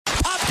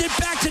Sent it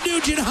back to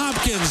Nugent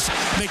Hopkins.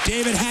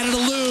 McDavid had it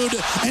elude,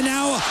 and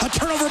now a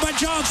turnover by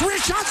Johns. Rear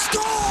shot,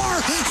 score!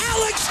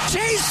 Alex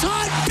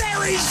Chiasson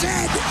buries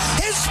it.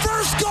 His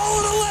first goal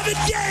in 11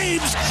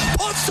 games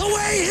puts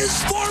away his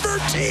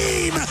former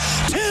team.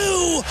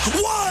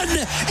 2-1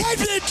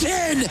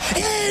 Edmonton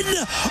in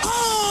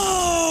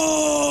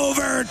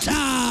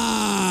overtime.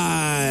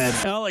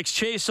 Alex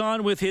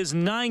Chiasson with his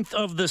 9th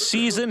of the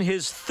season,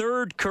 his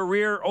 3rd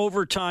career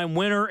overtime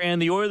winner,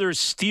 and the Oilers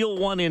steal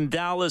one in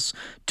Dallas.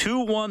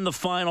 2-1 the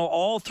final.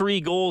 All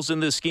 3 goals in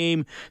this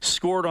game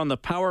scored on the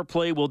power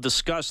play. We'll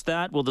discuss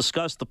that. We'll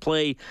discuss the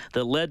play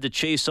that led to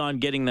Chiasson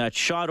getting that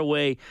shot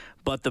away.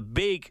 But the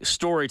big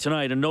story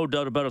tonight, and no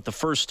doubt about it, the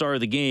first star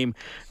of the game,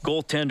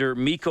 goaltender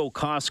Mikko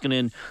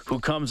Koskinen, who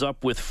comes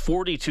up with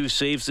 42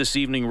 saves this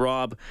evening,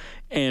 Rob.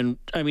 And,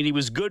 I mean, he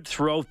was good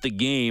throughout the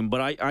game,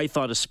 but I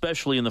thought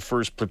especially in the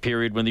first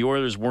period when the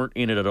Oilers weren't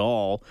in it at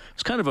all. It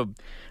was kind of a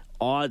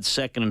odd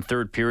second and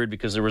third period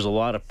because there was a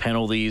lot of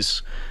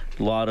penalties,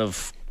 a lot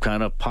of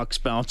kind of pucks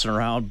bouncing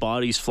around,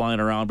 bodies flying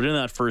around. But in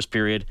that first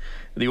period,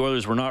 the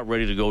Oilers were not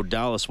ready to go.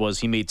 Dallas was.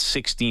 He made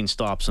 16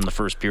 stops in the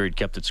first period,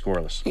 kept it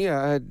scoreless.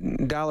 Yeah,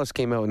 Dallas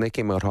came out, and they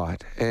came out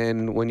hot.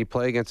 And when you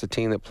play against a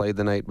team that played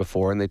the night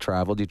before and they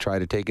traveled, you try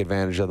to take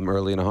advantage of them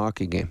early in a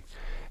hockey game.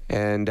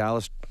 And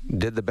Dallas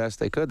did the best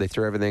they could. They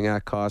threw everything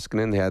at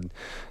Koskinen. They had,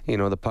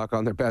 the puck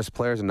on their best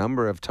players a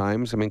number of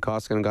times. I mean,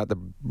 Koskinen got the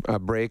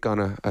break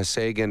on a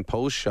Sagan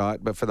post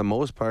shot, but for the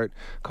most part,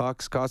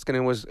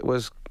 Koskinen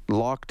was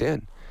locked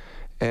in.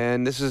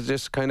 And this is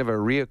just kind of a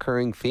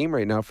reoccurring theme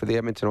right now for the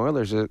Edmonton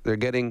Oilers. They're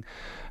getting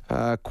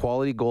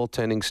quality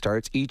goaltending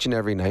starts each and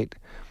every night,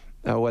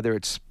 whether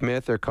it's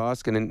Smith or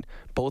Koskinen.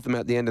 Both of them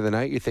at the end of the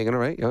night, you're thinking, all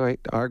right,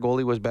 our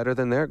goalie was better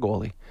than their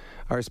goalie.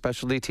 Our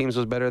specialty teams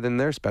was better than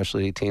their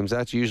specialty teams.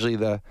 That's usually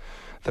the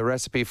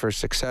recipe for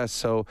success.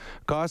 So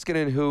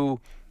Koskinen,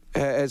 who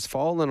has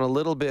fallen a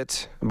little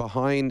bit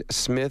behind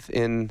Smith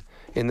in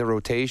the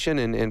rotation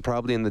and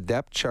probably in the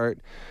depth chart,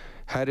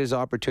 had his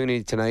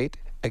opportunity tonight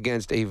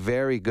against a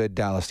very good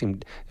Dallas team.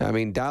 I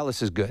mean,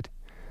 Dallas is good.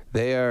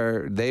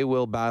 They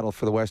will battle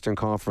for the Western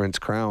Conference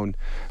crown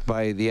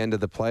by the end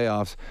of the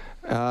playoffs.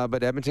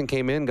 But Edmonton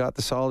came in, got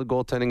the solid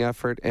goaltending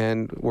effort,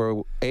 and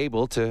were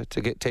able to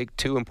take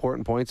 2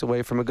 important points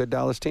away from a good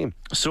Dallas team.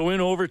 So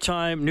in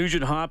overtime,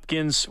 Nugent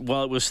Hopkins,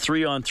 while it was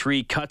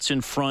 3-on-3, cuts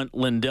in front.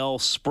 Lindell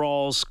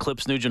sprawls,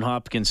 clips Nugent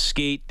Hopkins'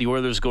 skate. The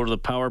Oilers go to the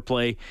power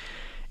play.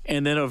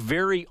 And then a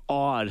very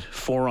odd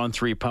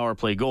 4-on-3 power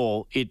play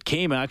goal. It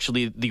came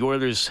actually, the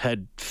Oilers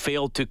had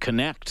failed to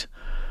connect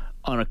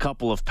on a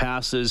couple of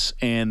passes,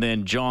 and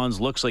then Johns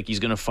looks like he's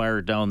going to fire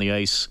it down the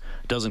ice,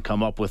 doesn't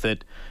come up with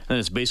it, and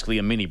it's basically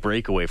a mini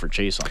breakaway for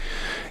Chiasson.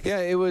 Yeah,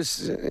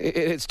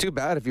 it's too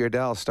bad if you're a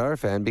Dallas Star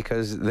fan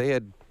because they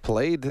had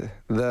played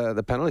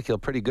the penalty kill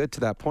pretty good to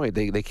that point.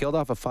 They killed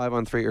off a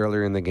 5-on-3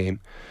 earlier in the game.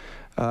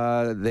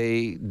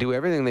 They do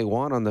everything they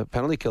want on the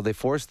penalty kill. They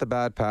force the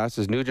bad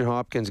passes. Nugent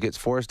Hopkins gets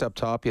forced up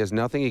top. He has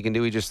nothing he can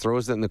do. He just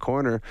throws it in the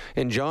corner.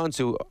 And Johns,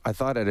 who I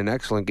thought had an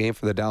excellent game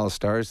for the Dallas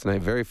Stars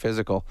tonight, very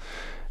physical,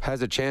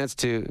 has a chance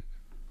to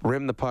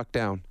rim the puck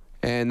down.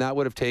 And that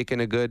would have taken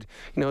a good,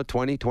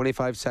 20,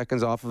 25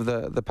 seconds off of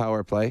the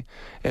power play.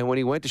 And when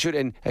he went to shoot,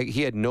 and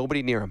he had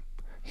nobody near him.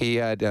 He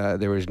had,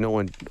 there was no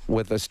one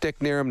with a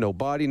stick near him, no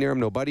body near him,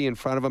 nobody in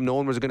front of him. No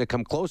one was going to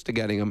come close to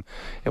getting him.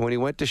 And when he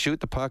went to shoot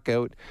the puck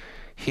out,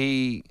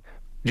 he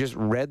just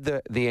read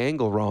the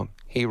angle wrong.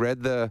 He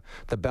read the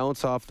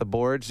bounce off the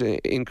boards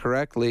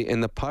incorrectly,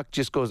 and the puck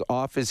just goes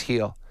off his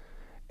heel.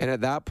 And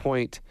at that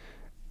point,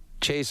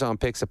 Chiasson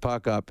picks the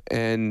puck up,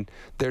 and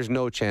there's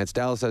no chance.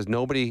 Dallas has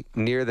nobody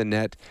near the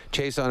net.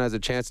 Chiasson has a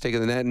chance to take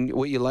the net, and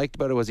what you liked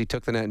about it was he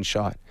took the net and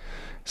shot.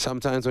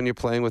 Sometimes when you're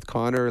playing with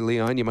Connor or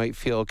Leon, you might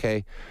feel,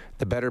 okay,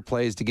 the better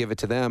play is to give it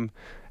to them.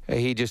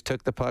 He just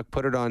took the puck,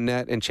 put it on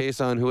net, and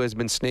Chiasson, who has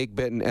been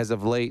snake-bitten as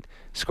of late,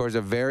 scores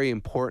a very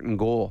important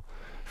goal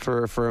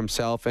for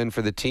himself and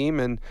for the team,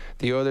 and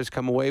the Oilers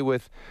come away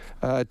with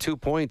 2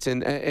 points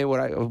in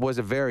what was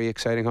a very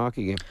exciting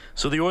hockey game.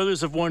 So the Oilers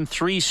have won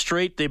 3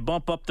 straight. They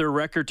bump up their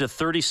record to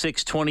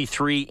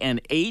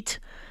 36-23-8.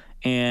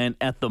 And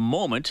at the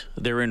moment,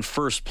 they're in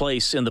first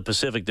place in the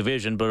Pacific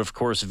Division. But, of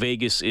course,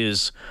 Vegas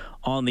is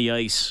on the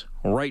ice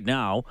right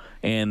now,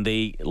 and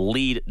they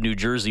lead New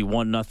Jersey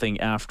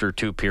 1-0 after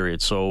 2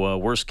 periods. So,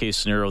 worst case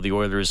scenario, the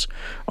Oilers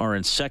are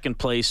in second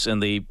place,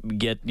 and they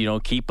get,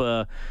 keep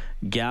a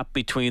gap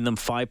between them.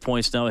 5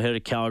 points now ahead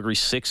of Calgary,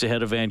 6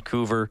 ahead of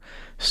Vancouver,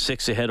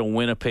 6 ahead of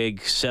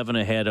Winnipeg, 7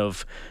 ahead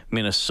of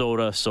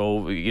Minnesota.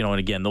 So, and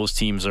again, those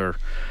teams are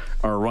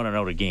running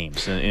out of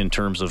games in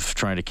terms of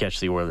trying to catch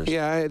the Oilers.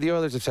 Yeah, the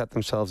Oilers have set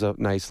themselves up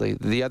nicely.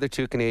 The other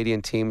 2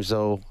 Canadian teams,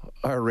 though,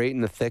 are right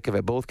in the thick of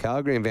it, both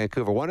Calgary and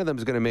Vancouver. One of them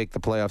is going to make the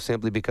playoffs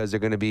simply because they're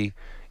going to be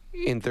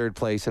in third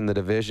place in the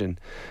division.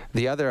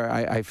 The other,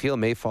 I feel,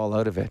 may fall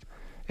out of it.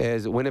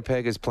 As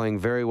Winnipeg is playing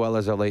very well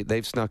as of late.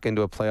 They've snuck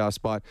into a playoff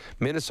spot.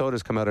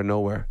 Minnesota's come out of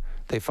nowhere.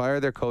 They fired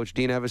their coach.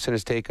 Dean Evison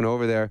has taken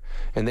over there,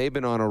 and they've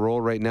been on a roll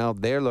right now.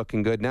 They're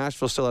looking good.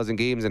 Nashville still hasn't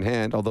games in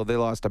hand, although they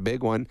lost a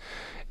big one.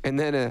 And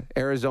then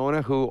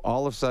Arizona, who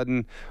all of a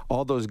sudden,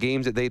 all those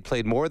games that they'd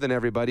played more than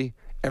everybody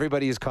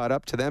has caught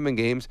up to them in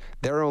games.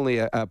 They're only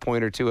a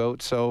point or two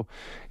out. So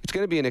it's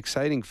going to be an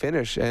exciting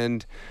finish.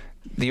 And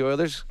the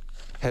Oilers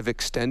have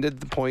extended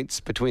the points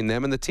between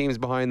them and the teams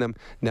behind them.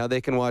 Now they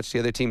can watch the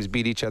other teams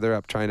beat each other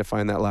up trying to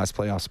find that last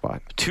playoff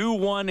spot.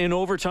 2-1 in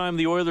overtime.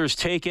 The Oilers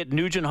take it.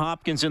 Nugent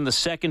Hopkins in the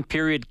second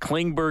period,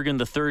 Klingberg in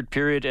the third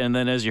period, and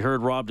then as you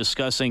heard Rob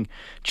discussing,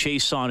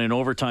 Chiasson in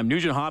overtime.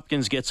 Nugent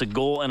Hopkins gets a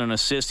goal and an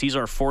assist. He's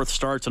our fourth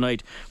star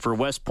tonight for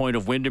West Point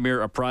of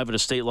Windermere, a private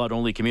estate lot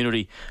only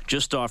community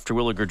just off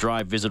Terwilliger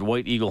Drive. Visit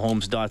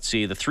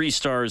whiteeaglehomes.ca. The 3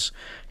 stars,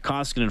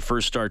 Koskinen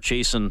first star,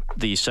 Chiasson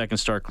the second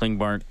star,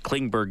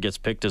 Klingberg gets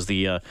picked as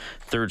the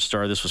third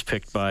star. This was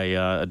picked by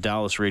a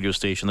Dallas radio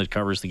station that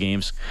covers the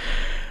games.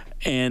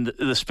 And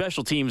the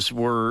special teams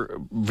were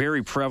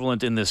very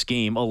prevalent in this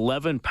game.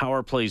 11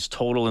 power plays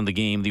total in the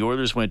game. The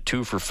Oilers went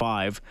 2 for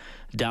 5.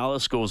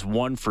 Dallas goes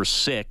 1 for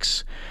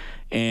 6.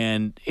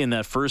 And in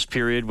that first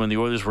period, when the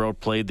Oilers were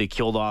outplayed, they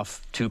killed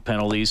off 2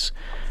 penalties.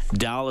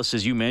 Dallas,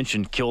 as you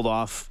mentioned, killed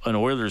off an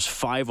Oilers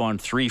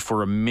 5-on-3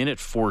 for a minute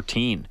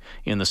 14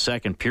 in the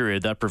second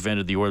period. That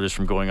prevented the Oilers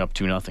from going up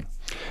 2-0.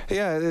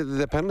 Yeah,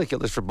 the penalty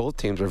killers for both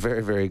teams were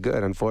very, very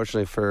good.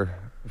 Unfortunately for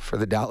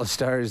the Dallas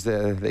Stars,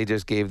 they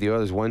just gave the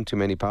Oilers one too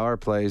many power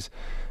plays.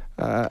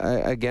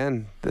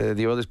 Again,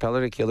 the Oilers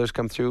penalty killers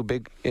come through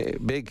big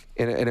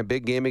in a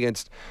big game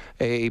against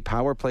a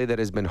power play that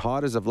has been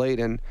hot as of late,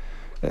 and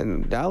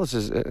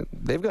Dallas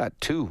they've got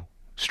 2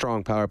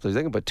 strong power plays.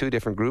 They can put 2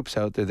 different groups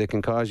out there that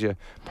can cause you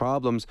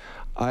problems.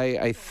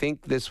 I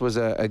think this was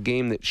a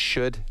game that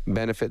should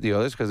benefit the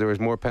Oilers because there was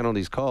more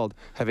penalties called.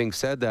 Having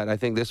said that, I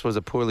think this was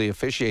a poorly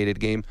officiated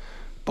game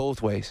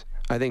both ways.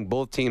 I think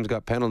both teams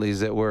got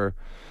penalties that were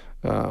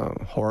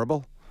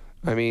horrible.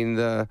 I mean,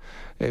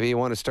 if you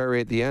want to start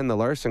right at the end, the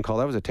Larson call,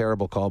 that was a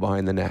terrible call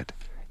behind the net.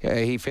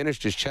 He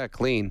finished his check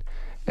clean,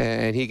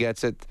 and he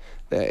gets it.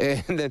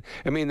 And then,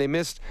 I mean, they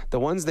missed the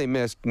ones they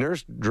missed.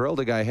 Nurse drilled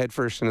a guy head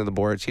first into the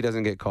boards. He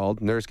doesn't get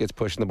called. Nurse gets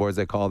pushed in the boards.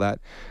 They call that.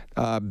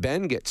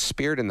 Ben gets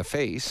speared in the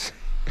face.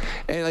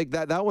 And like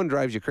that one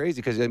drives you crazy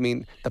because, I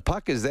mean, the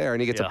puck is there and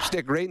he gets a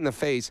stick right in the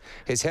face.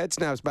 His head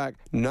snaps back.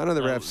 None of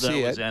the refs see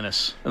it. That was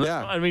Ennis.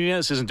 Yeah. I mean,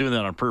 Ennis isn't doing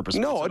that on purpose.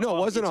 No, it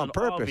wasn't on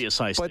purpose. Obvious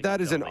high but that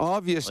is an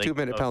obvious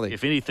 2-minute penalty.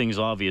 If anything's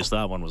obvious,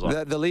 that one was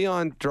obvious. The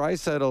Leon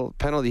Draisaitl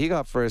penalty he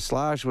got for a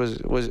slash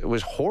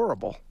was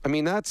horrible. I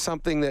mean, that's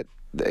something that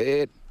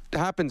it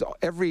happens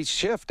every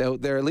shift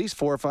out there at least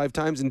 4 or 5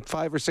 times and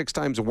 5 or 6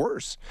 times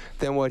worse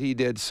than what he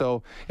did.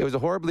 So it was a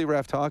horribly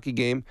reffed hockey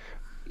game.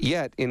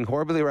 Yet, in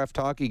horribly reffed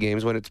hockey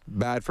games, when it's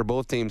bad for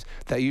both teams,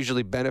 that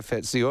usually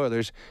benefits the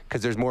Oilers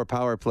because there's more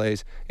power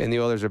plays, and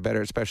the Oilers are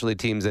better at specialty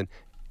teams than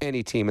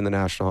any team in the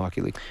National Hockey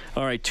League.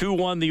 All right,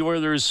 2-1. The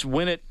Oilers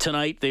win it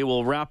tonight. They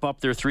will wrap up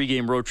their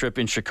 3-game road trip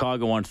in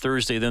Chicago on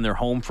Thursday. Then they're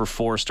home for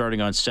 4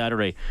 starting on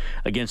Saturday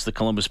against the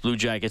Columbus Blue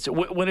Jackets.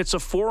 When it's a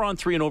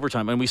 4-on-3 in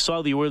overtime, and we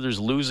saw the Oilers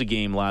lose a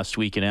game last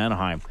week in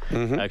Anaheim.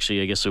 Mm-hmm.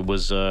 Actually, I guess it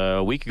was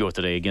a week ago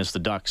today against the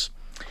Ducks.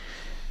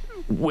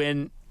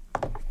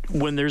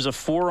 When there's a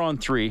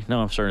 4-on-3, no,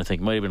 I'm starting to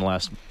think, it might have been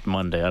last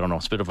Monday. I don't know.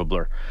 It's a bit of a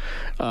blur.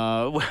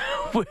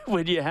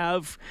 When you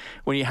have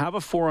a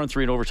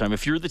 4-on-3 in overtime,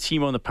 if you're the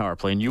team on the power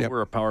play and you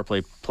were a power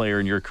play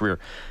player in your career,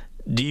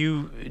 do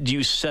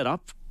you set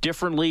up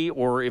differently,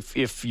 or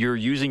if you're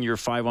using your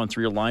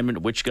 5-on-3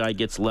 alignment, which guy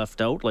gets left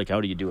out? Like,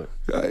 how do you do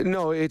it?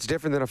 No, it's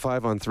different than a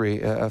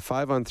 5-on-3. A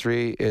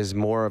 5-on-3 is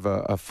more of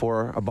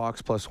a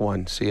box plus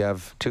 1. So you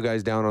have 2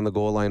 guys down on the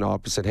goal line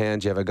opposite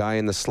hands. You have a guy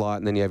in the slot,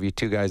 and then you have your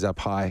 2 guys up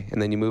high,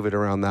 and then you move it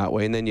around that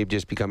way, and then you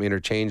just become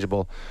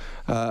interchangeable.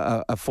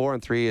 A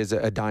 4-on-3 is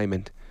a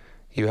diamond.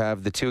 You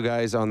have the 2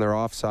 guys on their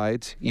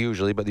offsides,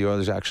 usually, but the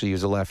Oilers actually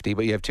use a lefty.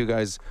 But you have 2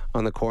 guys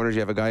on the corners.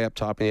 You have a guy up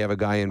top, and you have a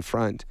guy in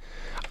front.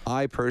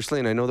 I personally,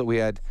 and I know that we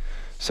had,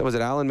 so was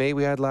it Alan May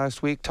we had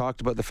last week, talked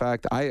about the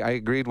fact, I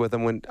agreed with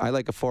him when I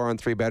like a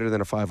 4-on-3 better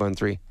than a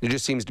 5-on-3. There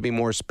just seems to be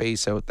more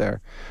space out there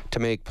to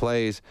make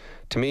plays.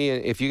 To me,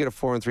 if you get a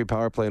 4-on-3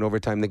 power play in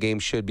overtime, the game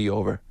should be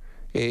over.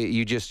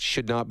 You just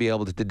should not be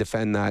able to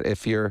defend that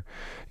if you're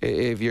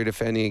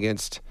defending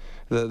against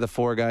the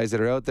 4 guys that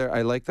are out there.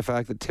 I like the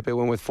fact that Tippett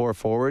went with 4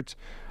 forwards.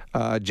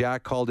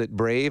 Jack called it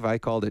brave. I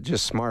called it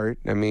just smart.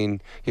 I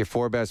mean, your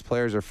 4 best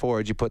players are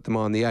forwards. You put them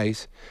on the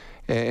ice,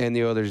 and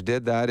the Oilers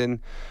did that. And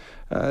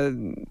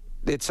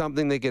it's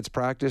something that gets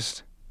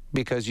practiced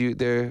because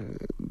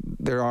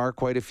there are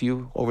quite a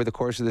few over the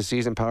course of the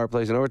season, power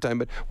plays and overtime.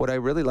 But what I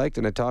really liked,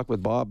 and I talked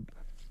with Bob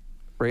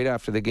right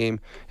after the game,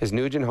 is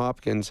Nugent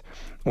Hopkins,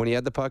 when he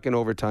had the puck in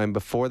overtime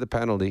before the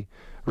penalty,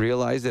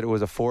 realized that it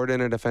was a forward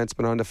and a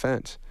defenseman on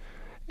defense.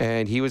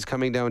 And he was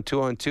coming down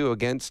 2-on-2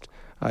 against,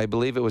 I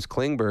believe it was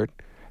Klingberg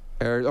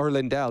or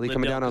Lindell. He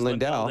coming down on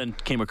Lindell. Then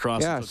came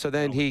across. Yeah, so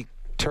then he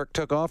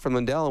took off from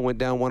Lindell and went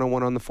down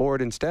 1-on-1 on the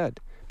forward instead,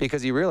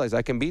 because he realized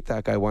I can beat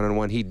that guy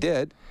one-on-one. He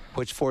did,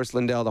 which forced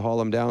Lindell to haul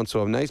him down.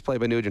 So a nice play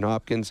by Nugent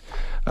Hopkins.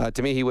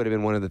 To me, he would have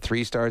been one of the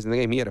 3 stars in the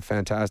game. He had a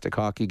fantastic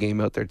hockey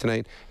game out there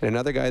tonight. And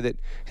another guy that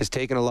has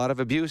taken a lot of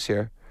abuse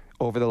here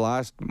over the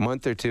last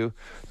month or two,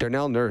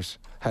 Darnell Nurse,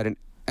 had an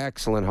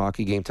excellent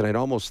hockey game tonight.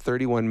 Almost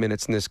 31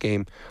 minutes in this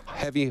game.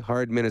 Heavy,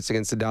 hard minutes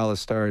against the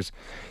Dallas Stars.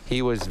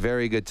 He was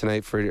very good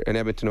tonight for an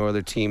Edmonton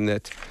Oilers team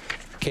that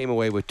came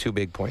away with 2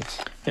 big points.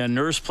 Yeah,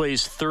 Nurse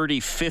plays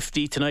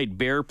 30-50 tonight.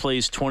 Bear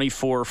plays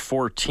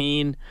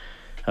 24-14.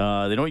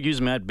 They don't use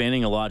Matt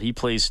Benning a lot. He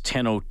plays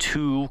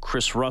 10-02.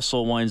 Chris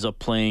Russell winds up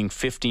playing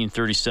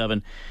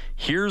 15-37.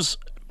 Here's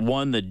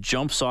one that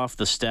jumps off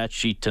the stat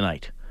sheet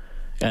tonight.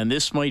 And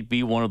this might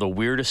be one of the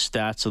weirdest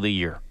stats of the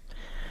year.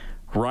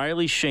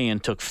 Riley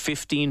Sheahan took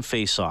 15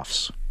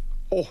 faceoffs.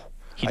 Oh,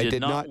 he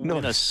did not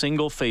win a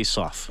single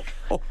faceoff.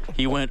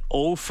 He went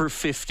 0 for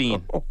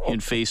 15 in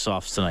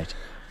faceoffs tonight.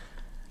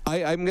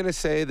 I'm going to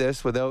say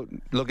this without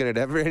looking at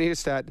any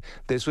stat.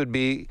 This would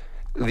be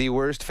the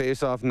worst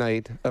face-off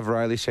night of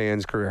Riley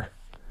Sheahan's career.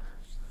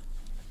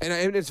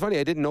 And it's funny,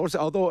 I didn't notice,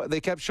 although they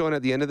kept showing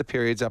at the end of the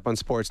periods up on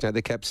Sportsnet,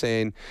 they kept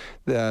saying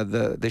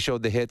they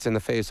showed the hits and the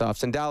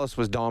face-offs, and Dallas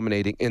was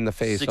dominating in the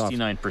face-offs.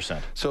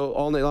 69%. So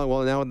all night long,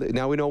 well,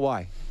 now we know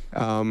why.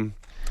 And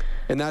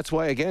that's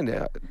why,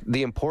 again,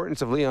 the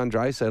importance of Leon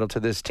Draisaitl to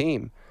this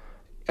team.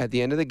 At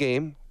the end of the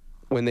game,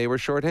 when they were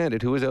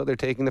shorthanded, who was out there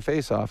taking the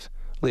face-offs?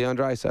 Leon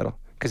Draisaitl,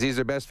 because he's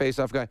their best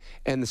face-off guy.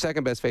 And the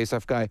second best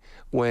face-off guy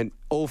went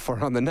 0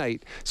 for on the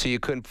night, so you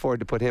couldn't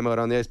afford to put him out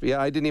on the ice. But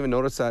yeah, I didn't even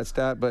notice that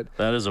stat, but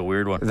that is a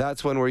weird one.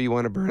 That's one where you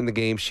want to burn the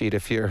game sheet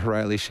if you're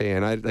Riley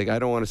Sheahan. I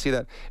don't want to see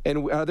that.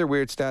 And other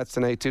weird stats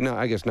tonight too. No,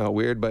 I guess not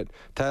weird, but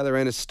Tyler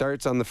Ennis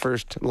starts on the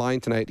first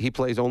line tonight. He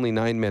plays only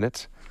 9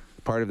 minutes.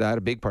 Part of that,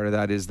 a big part of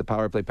that, is the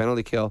power play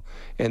penalty kill,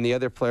 and the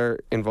other player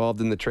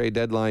involved in the trade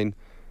deadline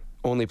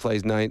only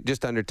plays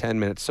just under 10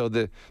 minutes. So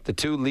the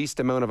 2 least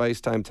amount of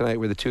ice time tonight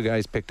were the 2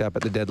 guys picked up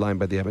at the deadline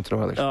by the Edmonton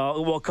Oilers.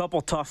 Well, a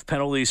couple tough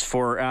penalties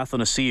for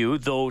Athanasiou,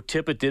 though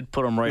Tippett did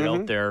put him right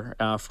out there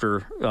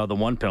after the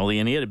 1 penalty,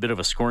 and he had a bit of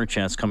a scoring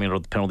chance coming out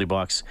of the penalty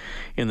box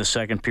in the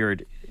second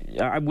period.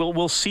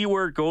 We'll see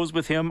where it goes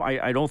with him.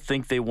 I don't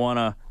think they want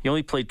to... He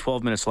only played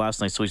 12 minutes last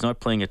night, so he's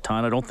not playing a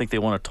ton. I don't think they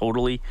want to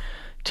totally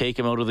take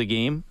him out of the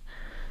game.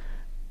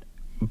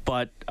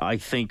 But I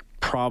think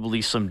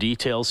probably some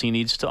details he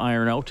needs to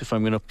iron out, if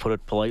I'm going to put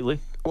it politely.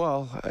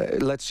 Well,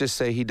 let's just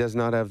say he does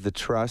not have the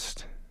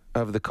trust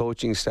of the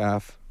coaching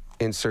staff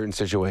in certain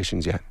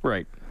situations yet.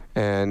 Right.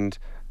 And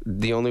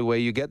the only way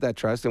you get that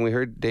trust, and we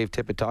heard Dave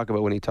Tippett talk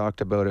about when he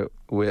talked about it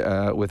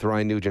with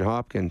Ryan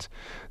Nugent-Hopkins,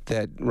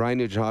 that Ryan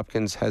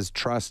Nugent-Hopkins has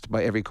trust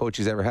by every coach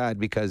he's ever had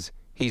because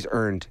he's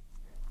earned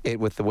it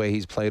with the way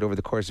he's played over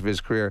the course of his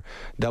career.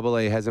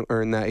 AA hasn't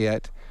earned that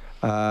yet.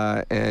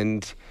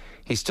 And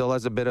he still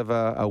has a bit of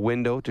a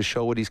window to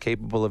show what he's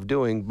capable of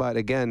doing. But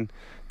again,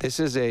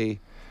 the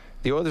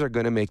Oilers are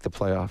going to make the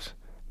playoffs.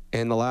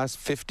 And the last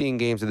 15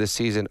 games of this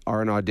season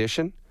are an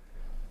audition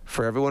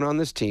for everyone on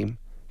this team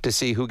to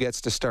see who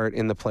gets to start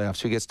in the playoffs,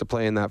 who gets to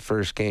play in that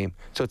first game.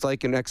 So it's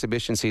like an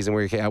exhibition season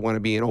where, okay, I want to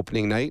be in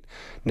opening night.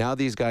 Now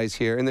these guys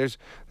here, and there's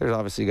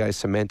obviously guys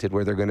cemented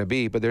where they're going to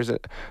be, but there's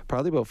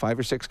probably about 5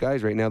 or 6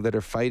 guys right now that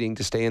are fighting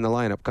to stay in the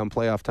lineup come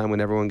playoff time when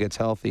everyone gets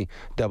healthy.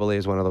 AA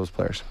is one of those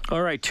players.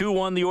 All right,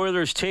 2-1, the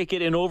Oilers take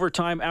it in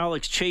overtime.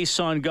 Alex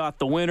Chiasson got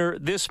the winner.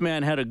 This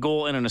man had a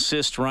goal and an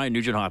assist. Ryan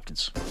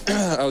Nugent-Hopkins.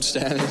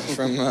 Outstanding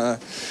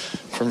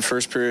from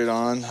first period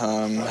on.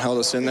 Held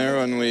us in there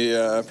when we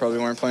probably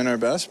weren't playing our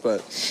best.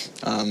 But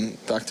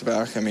back to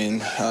back,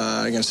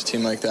 against a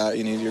team like that,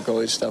 you need your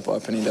goalie to step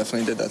up, and he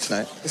definitely did that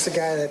tonight. It's a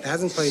guy that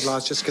hasn't played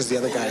lots just because the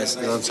other guy is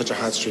on such a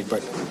hot streak,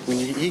 but when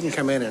he can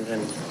come in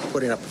and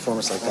put in a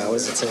performance like that, what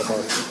does it say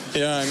about him?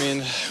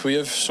 Yeah, we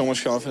have so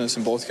much confidence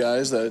in both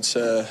guys that it's,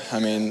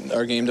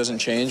 our game doesn't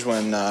change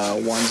when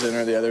one's in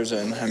or the other's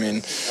in.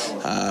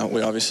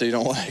 We obviously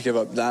don't want to give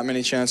up that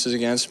many chances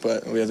against,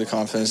 but we have the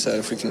confidence that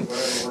if we can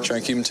try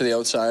and keep them to the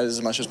outside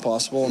as much as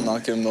possible and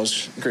not give them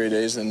those great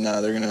days, then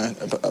they're going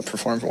to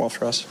perform well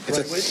for us. What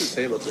does it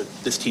say about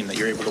this team that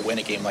you're able to win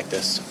a game like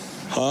this?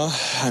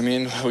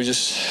 We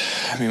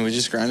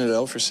just grinded it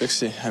out for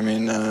 60.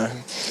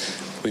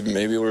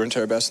 We were into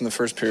our best in the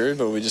first period,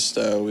 but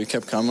we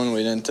kept coming.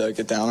 We didn't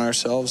get down on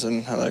ourselves,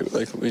 and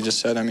like we just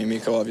said,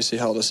 Mikko obviously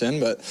held us in,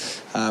 but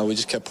we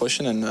just kept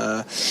pushing and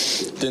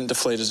didn't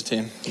deflate as a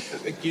team.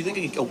 Do you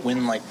think a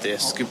win like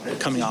this,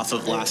 coming off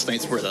of last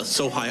night's where the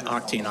so high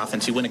octane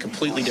offense, you win a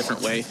completely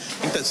different way? I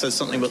think that says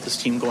something about this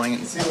team going,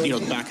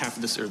 the back half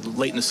of this or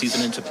late in the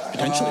season into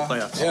potentially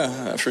playoffs.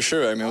 Yeah, for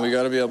sure. We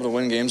got to be able to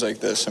win games like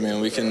this.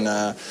 We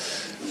can.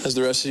 As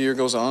the rest of the year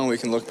goes on, we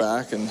can look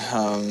back and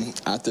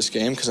at this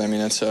game because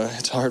it's a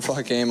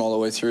hard-fought game all the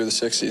way through the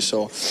 60s.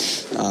 So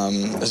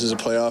this is a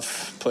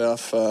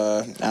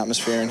playoff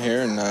atmosphere in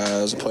here, and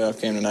it was a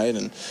playoff game tonight.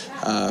 And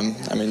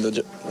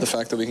the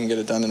fact that we can get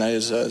it done tonight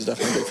is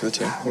definitely big for the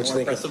team. More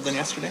impressive than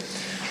yesterday?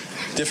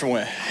 Different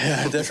way.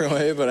 Yeah, different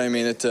way, but I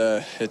mean,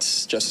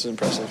 it's just as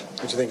impressive.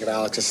 What do you think of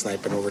Alex's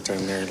snipe in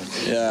overtime there?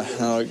 Yeah,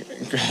 no,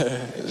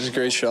 it was a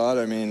great shot.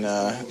 I mean,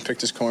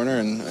 picked his corner,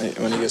 and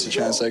when he gets a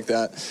chance like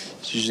that,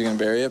 he's usually going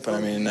to bury it, but I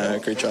mean,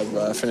 great job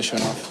finishing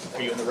it off.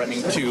 Are you in the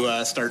running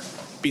to start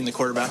being the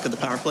quarterback of the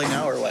power play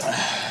now, or what?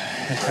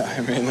 Yeah,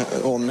 I mean,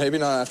 well, maybe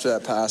not after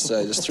that pass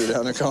I just threw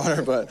down the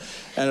corner, but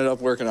ended up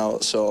working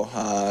out, so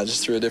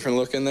just threw a different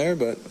look in there,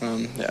 but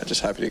yeah,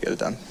 just happy to get it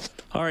done.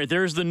 All right,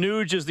 there's the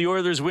Nuge as the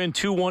Oilers win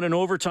 2-1 in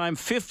overtime.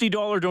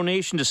 $50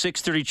 donation to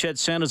 630 Ched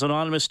Santa's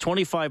Anonymous.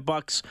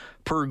 $25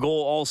 per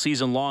goal all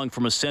season long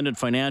from Ascendant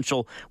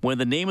Financial. When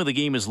the name of the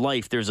game is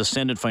life, there's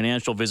Ascendant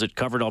Financial. Visit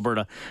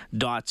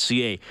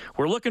coveredalberta.ca.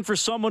 We're looking for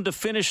someone to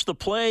finish the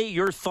play.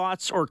 Your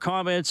thoughts or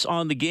comments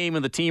on the game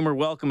and the team are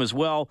welcome as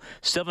well.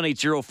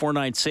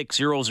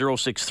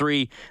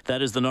 780-496-0063.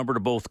 That is the number to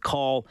both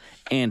call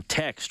and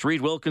text.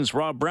 Reed Wilkins,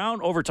 Rob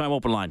Brown, Overtime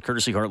Open Line,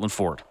 courtesy Heartland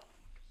Ford.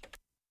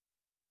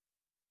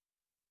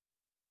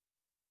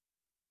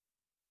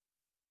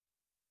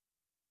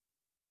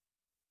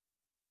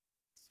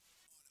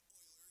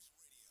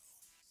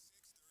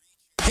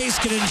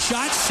 Heiskanen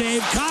shot,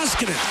 save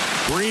Koskinen.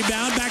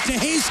 Rebound back to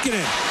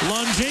Heiskanen.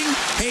 Lunging.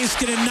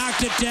 Heiskanen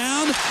knocked it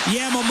down.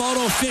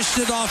 Yamamoto fished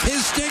it off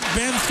his stick.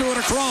 Ben threw it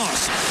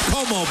across.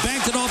 Como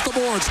banked it off the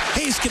boards.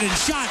 Heiskanen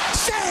shot,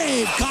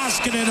 save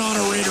Koskinen on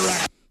a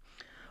redirect.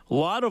 A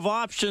lot of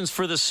options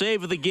for the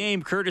save of the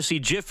game, courtesy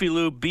Jiffy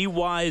Lube. Be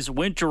wise,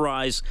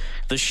 winterize.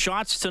 The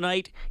shots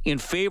tonight in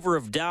favor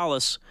of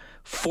Dallas,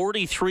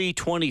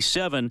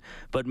 43-27,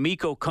 but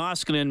Mikko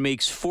Koskinen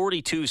makes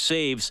 42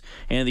 saves,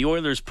 and the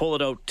Oilers pull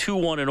it out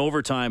 2-1 in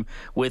overtime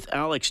with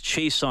Alex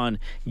Chiasson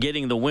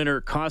getting the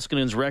winner.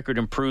 Koskinen's record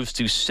improves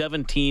to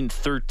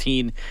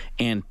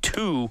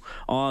 17-13-2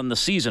 on the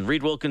season.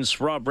 Reed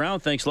Wilkins, Rob Brown,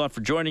 thanks a lot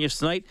for joining us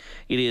tonight.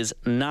 It is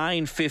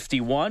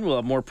 9:51. We'll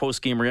have more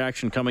post-game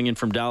reaction coming in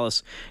from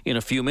Dallas in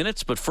a few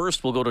minutes, but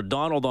first we'll go to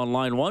Donald on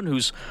line one,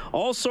 who's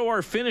also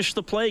our Finish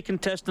the Play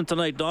contestant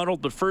tonight.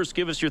 Donald, but first,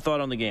 give us your thought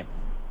on the game.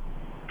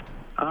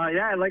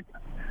 Yeah, I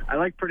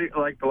liked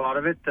a lot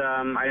of it.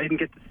 I didn't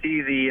get to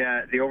see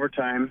the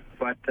overtime,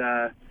 but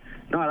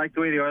no, I like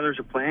the way the Oilers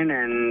are playing,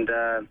 and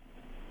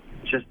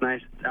it's just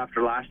nice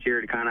after last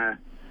year to kind of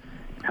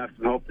have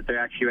some hope that they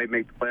actually might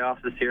make the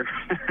playoffs this year.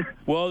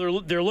 Well,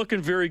 they're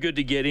looking very good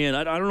to get in.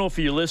 I don't know if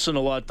you listen a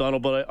lot,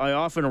 Donald, but I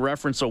often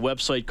reference a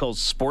website called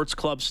Sports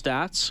Club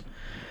Stats.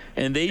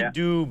 And they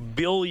do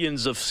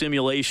billions of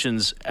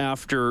simulations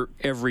after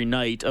every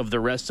night of the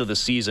rest of the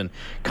season.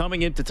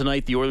 Coming into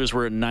tonight, the Oilers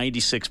were at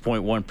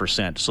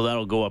 96.1%, so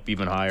that'll go up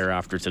even higher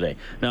after today.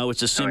 Now,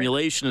 it's a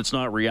simulation, it's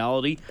not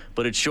reality,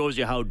 but it shows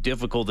you how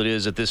difficult it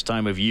is at this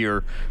time of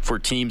year for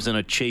teams in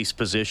a chase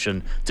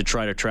position to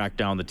try to track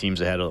down the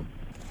teams ahead of them.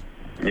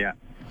 Yeah.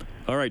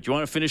 All right, do you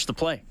want to finish the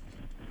play?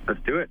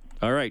 Let's do it.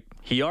 All right.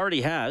 He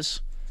already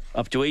has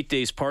up to 8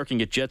 days parking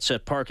at Jet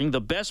Set Parking,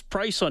 the best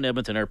price on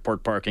Edmonton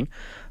Airport parking.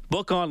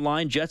 Book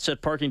online,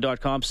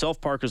 jetsetparking.com.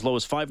 Self-park as low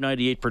as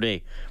 $5.98 per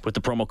day with the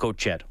promo code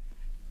CHED.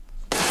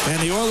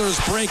 And the Oilers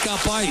break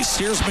up ice.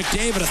 Here's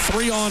McDavid, a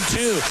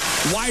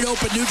 3-on-2. Wide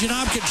open,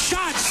 Nugent-Hopkins.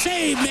 Shot,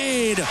 save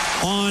made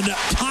on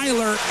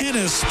Tyler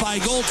Ennis by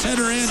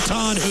goaltender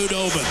Anton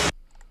Khudobin.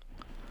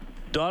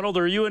 Donald,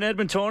 are you an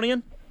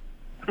Edmontonian?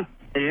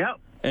 Yep.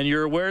 And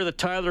you're aware that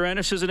Tyler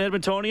Ennis is an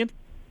Edmontonian?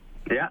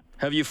 Yeah.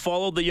 Have you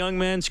followed the young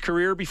man's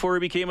career before he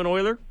became an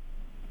Oiler?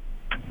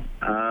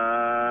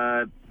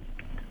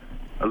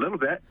 A little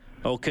bit.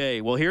 Okay,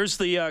 well, here's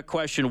the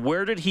question.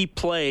 Where did he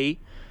play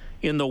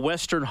in the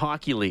Western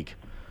Hockey League?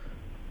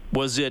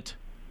 Was it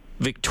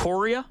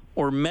Victoria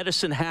or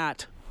Medicine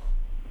Hat?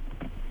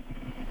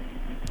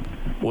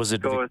 Was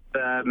it? Go with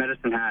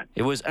Medicine Hat.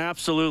 It was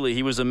absolutely.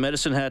 He was a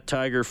Medicine Hat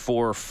Tiger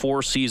for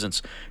 4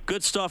 seasons.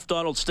 Good stuff,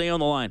 Donald. Stay on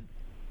the line.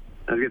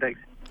 That's good, thanks.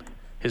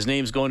 His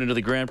name's going into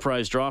the grand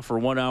prize draw for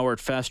 1 hour at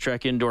Fast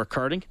Track Indoor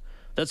Karting.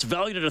 That's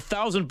valued at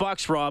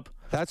 $1,000, Rob.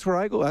 That's where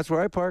I go. That's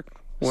where I park.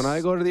 When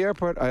I go to the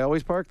airport, I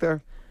always park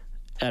there.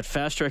 At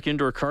Fast Track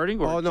Indoor Karting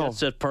or Jet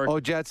Set Parking? Oh,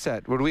 Jet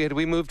Set. Had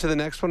we moved to the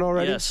next one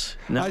already? Yes.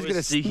 Now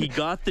he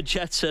got the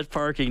Jet Set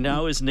Parking.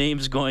 Now his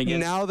name's going in.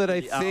 Now that I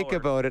think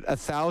about it,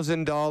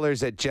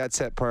 $1,000 at Jet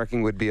Set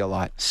Parking would be a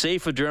lot.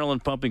 Safe,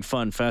 adrenaline pumping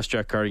fun.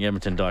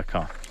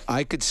 FastTrackKartingEdmonton.com.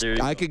 I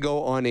could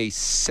go on a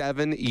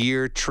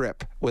 7-year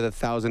trip with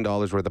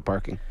 $1,000 worth of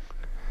parking.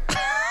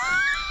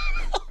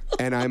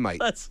 And I might.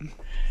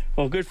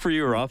 Well, good for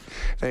you, Rob.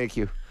 Thank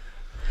you.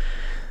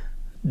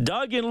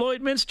 Doug in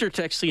Lloydminster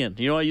texting in.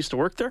 You know, I used to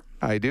work there.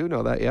 I do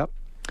know that, yep.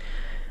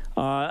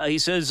 He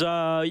says,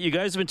 you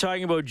guys have been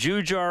talking about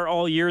Jujar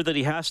all year, that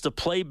he has to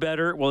play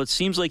better. Well, it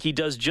seems like he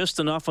does just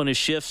enough on his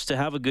shifts to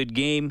have a good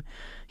game.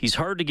 He's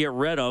hard to get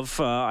rid of.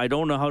 I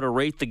don't know how to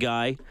rate the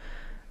guy.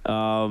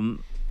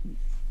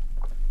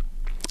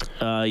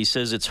 He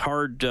says it's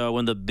hard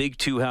when the big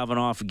two have an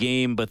off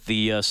game, but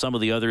some of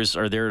the others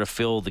are there to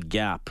fill the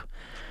gap.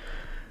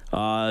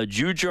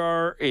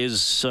 Jujar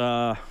is...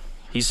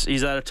 He's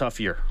had a tough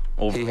year.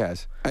 Overall. He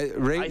has. I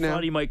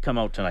thought he might come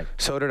out tonight.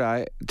 So did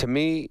I. To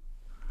me,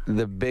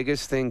 the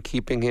biggest thing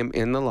keeping him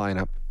in the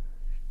lineup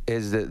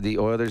is that the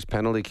Oilers'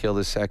 penalty kill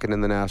is second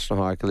in the National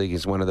Hockey League.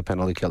 He's one of the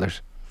penalty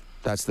killers.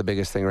 That's the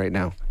biggest thing right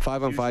now.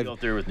 5-on-5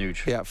 out there with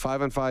Nuge. Yeah,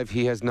 5-on-5.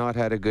 He has not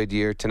had a good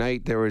year.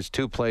 Tonight there was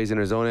 2 plays in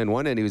his own end.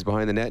 One end he was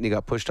behind the net and he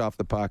got pushed off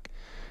the puck.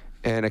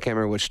 And I can't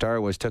remember which star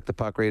it was. Took the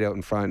puck right out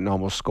in front and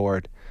almost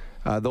scored.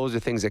 Those are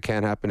things that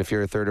can happen if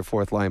you're a third or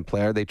fourth line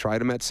player. They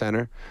tried him at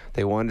center.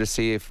 They wanted to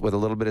see if with a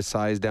little bit of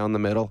size down the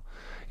middle,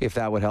 if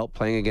that would help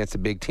playing against a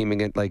big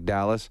team like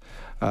Dallas.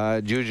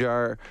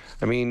 Jujhar,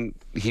 I mean,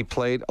 he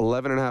played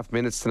 11 and a half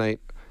minutes tonight.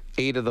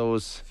 8 of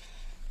those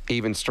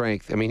even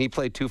strength. I mean, he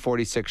played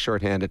 246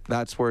 shorthanded.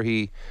 That's why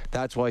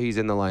he's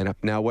in the lineup.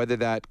 Now, whether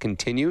that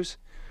continues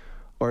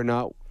or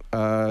not,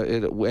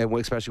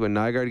 especially when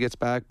Nygaard gets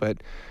back, but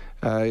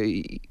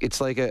it's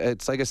like a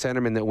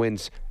centerman that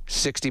wins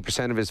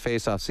 60% of his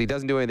faceoffs. He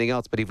doesn't do anything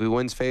else, but if he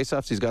wins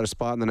faceoffs, he's got a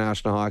spot in the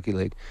National Hockey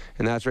League,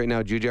 and that's right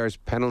now. Jujhar's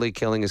penalty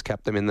killing has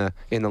kept him in the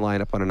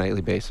lineup on a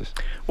nightly basis.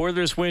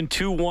 Oilers win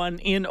 2-1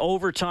 in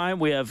overtime.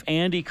 We have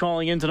Andy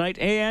calling in tonight.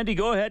 Hey, Andy,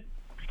 go ahead.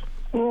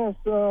 Yes,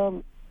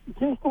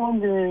 just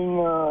wondering,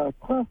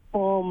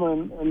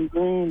 Klefbom and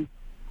Green,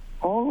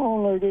 how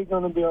long are they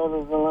going to be out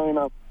of the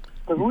lineup?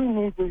 Because we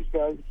need these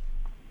guys.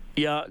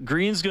 Yeah,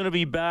 Green's going to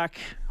be back.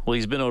 Well,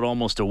 he's been out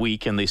almost a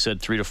week, and they said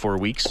 3 to 4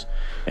 weeks.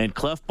 And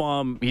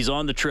Klefbom, he's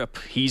on the trip.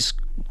 He's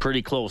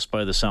pretty close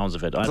by the sounds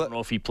of it. I don't know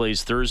if he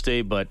plays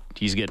Thursday, but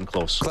he's getting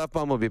close.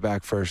 Klefbom will be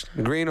back first.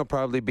 Green will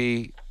probably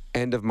be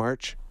end of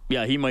March.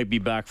 Yeah, he might be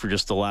back for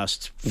just the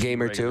last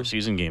game or two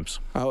season games.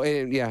 Oh,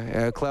 and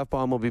yeah,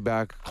 Klefbom will be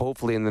back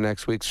hopefully in the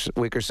next week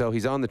or so.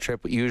 He's on the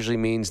trip, which usually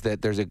means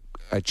that there's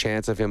a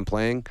chance of him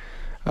playing.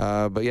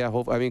 But yeah,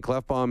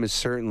 Klefbom is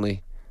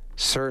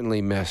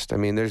certainly missed. I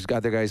mean, there's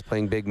other guys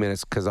playing big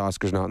minutes because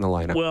Oscar's not in the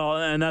lineup. Well,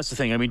 and that's the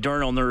thing. I mean,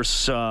 Darnell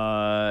Nurse,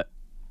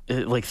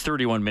 like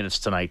 31 minutes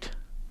tonight.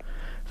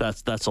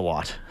 That's a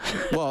lot.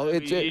 Well,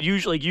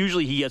 usually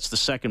he gets the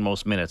second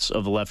most minutes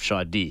of the left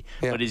shot D,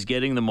 but he's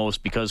getting the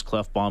most because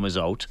Klefbom is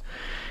out.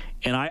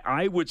 And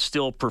I would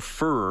still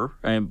prefer,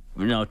 and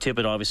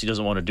Tippett obviously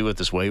doesn't want to do it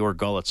this way, or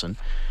Gulletson.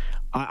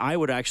 I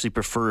would actually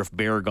prefer if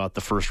Bear got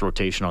the first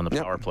rotation on the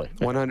power play.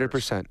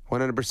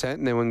 100%.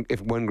 And then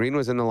when Green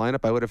was in the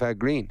lineup, I would have had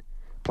Green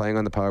playing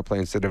on the power play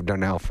instead of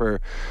Darnell for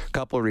a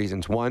couple of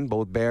reasons. One,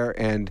 both Bear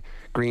and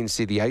Green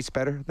see the ice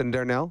better than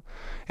Darnell.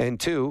 And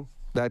two,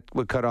 that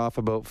would cut off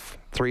about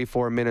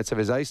 3-4 minutes of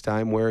his ice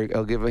time where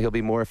he'll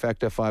be more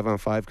effective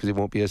 5-on-5 because he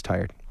won't be as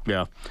tired.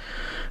 Yeah.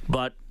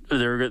 But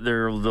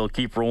they'll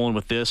keep rolling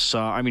with this.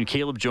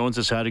 Caleb Jones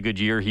has had a good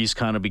year. He's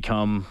kind of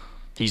become...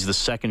 He's the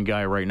second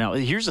guy right now.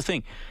 Here's the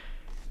thing.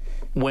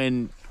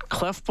 When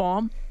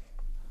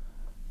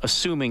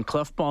assuming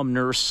Klefbom,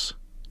 Nurse,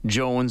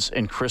 Jones,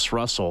 and Chris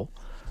Russell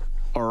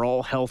are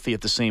all healthy at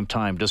the same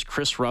time, does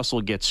Chris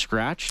Russell get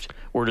scratched,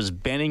 or does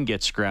Benning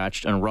get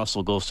scratched and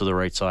Russell goes to the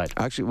right side?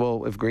 Actually,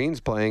 well, if Green's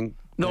playing...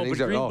 No,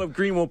 but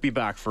Green won't be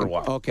back for a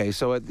while. Okay,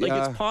 so...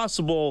 it's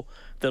possible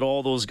that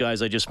all those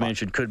guys I just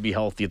mentioned could be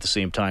healthy at the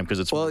same time because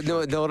it's... Well,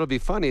 no, it'll be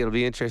funny. It'll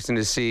be interesting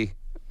to see...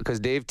 Because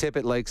Dave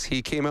Tippett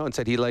he came out and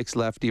said he likes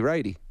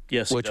lefty-righty.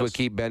 Yes, which would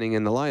keep Benning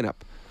in the lineup.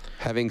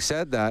 Having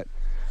said that,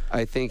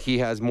 I think he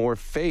has more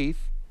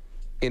faith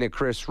in a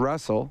Chris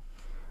Russell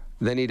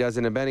than he does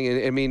in a Benning.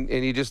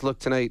 And you just look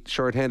tonight,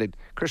 shorthanded.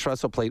 Chris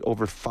Russell played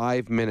over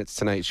 5 minutes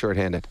tonight,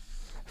 shorthanded.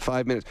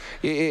 5 minutes.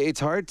 It's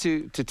hard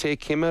to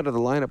take him out of the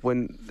lineup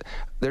when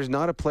there's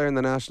not a player in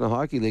the National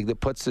Hockey League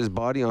that puts his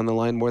body on the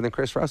line more than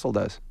Chris Russell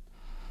does.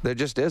 There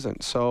just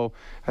isn't. So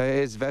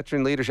his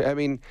veteran leadership.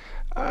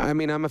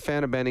 I'm a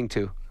fan of Benning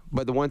too.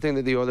 But the one thing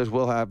that the Oilers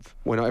will have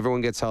when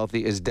everyone gets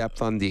healthy is depth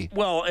on D.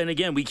 Well, and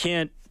again, we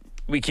can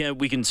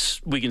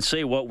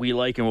say what we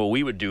like and what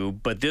we would do,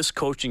 but this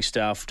coaching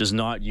staff does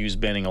not use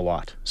Benning a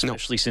lot,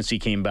 especially since he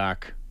came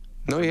back.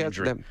 No,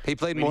 he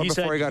played more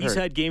before he got hurt. He's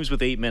had games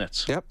with 8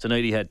 minutes. Yep.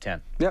 Tonight he had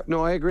 10. Yep.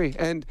 No, I agree.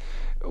 And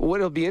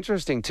what'll be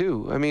interesting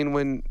too.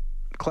 When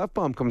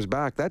Klefbom comes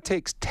back, that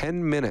takes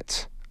 10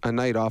 minutes a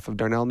night off of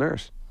Darnell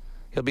Nurse.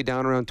 He'll be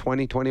down around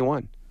 20,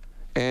 21.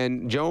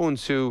 And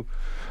Jones, how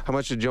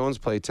much did Jones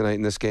play tonight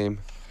in this game?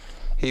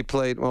 He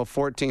played,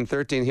 14,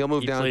 13. He'll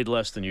move down. He played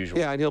less than usual.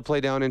 Yeah, and he'll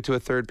play down into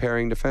a third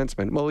pairing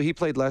defenseman. Well, he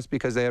played less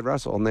because they had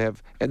Russell. And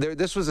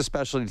this was a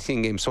specialty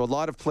team game. So a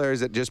lot of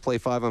players that just play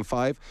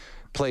 5-on-5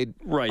 played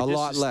a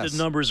lot less. The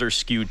numbers are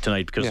skewed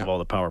tonight because of all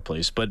the power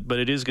plays, but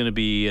it is going to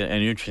be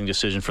an interesting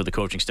decision for the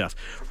coaching staff.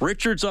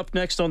 Richard's up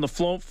next on the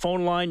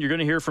phone line. You're going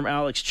to hear from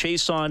Alex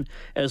Chason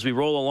as we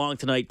roll along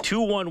tonight.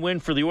 2-1 win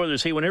for the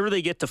Oilers. Hey, whenever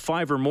they get to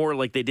 5 or more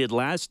like they did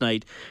last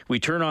night, we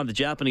turn on the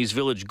Japanese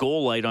Village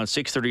goal light on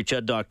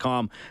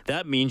 630ched.com.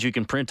 That means you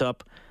can print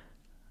up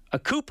a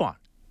coupon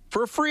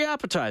for a free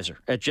appetizer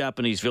at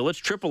Japanese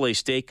Village. AAA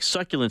steak,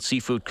 succulent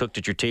seafood cooked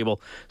at your table.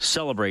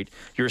 Celebrate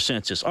your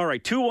senses. All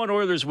right, 2-1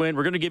 Oilers win.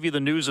 We're going to give you the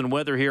news and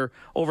weather here.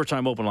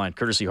 Overtime open line,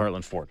 courtesy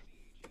Heartland Ford.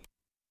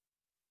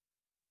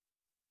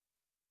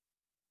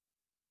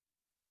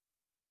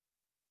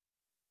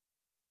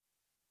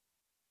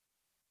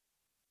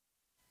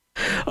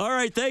 All right.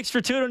 right, thanks for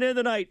tuning in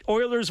tonight.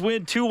 Oilers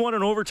win 2-1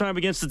 in overtime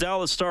against the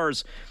Dallas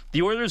Stars.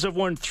 The Oilers have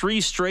won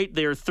 3 straight.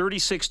 They are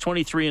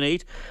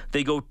 36-23-8.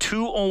 They go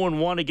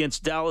 2-0-1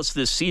 against Dallas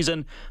this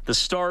season. The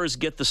Stars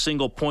get the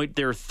single point.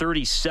 They're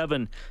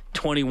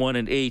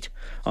 37-21-8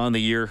 on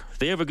the year.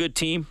 They have a good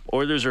team.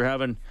 Oilers are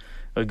having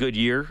a good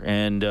year,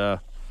 and I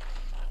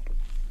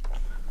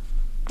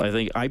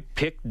think I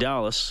picked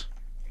Dallas.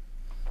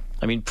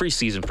 I mean,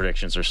 preseason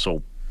predictions are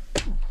so...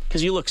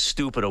 because you look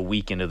stupid a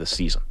week into the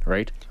season,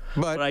 right?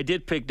 But I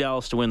did pick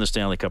Dallas to win the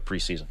Stanley Cup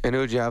preseason. And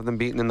who'd you have them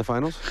beaten in the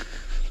finals?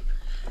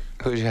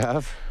 Who'd you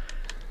have?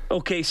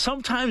 Okay,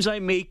 sometimes I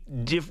make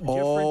different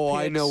picks. Oh,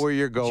 I know where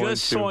you're going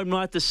just so I'm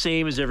not the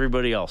same as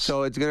everybody else.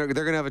 So they're going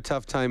to have a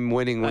tough time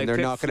winning when they're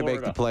not going to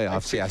make the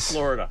playoffs. Yes,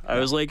 Florida. I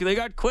was like, they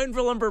got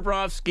Quenneville and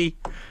Bobrovsky.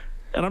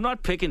 And I'm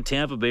not picking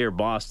Tampa Bay or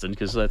Boston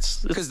because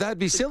that'd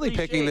be silly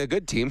picking the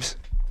good teams.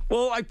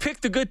 Well, I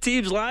picked the good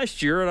teams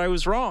last year and I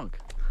was wrong.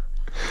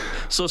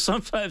 So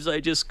sometimes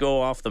I just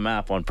go off the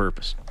map on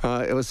purpose.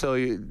 So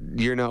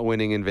you're not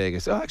winning in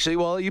Vegas. Oh, actually,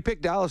 well, you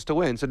picked Dallas to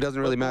win, so it doesn't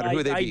really matter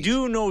who they beat. I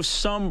do know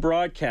some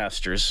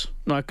broadcasters,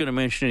 not going to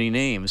mention any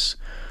names,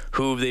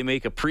 who they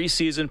make a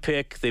preseason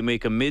pick, they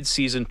make a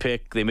midseason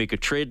pick, they make a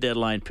trade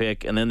deadline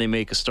pick, and then they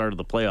make a start of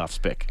the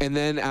playoffs pick. And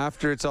then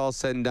after it's all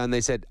said and done,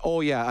 they said, oh,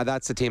 yeah,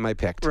 that's the team I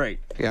picked. Right.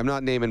 Yeah, I'm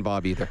not naming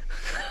Bob either.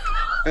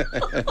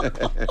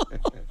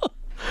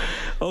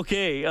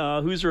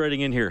 Okay, who's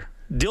writing in here?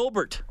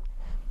 Dilbert.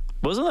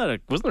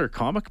 Wasn't there a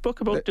comic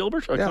book about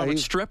Dilbert? A comic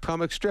strip?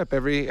 Comic strip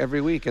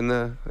every week in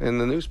the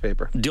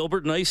newspaper.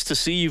 Dilbert, nice to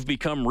see you've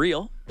become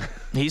real.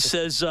 He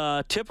says,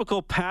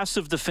 typical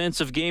passive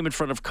defensive game in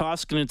front of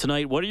Koskinen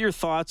tonight. What are your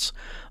thoughts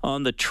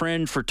on the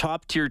trend for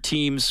top-tier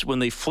teams when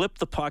they flip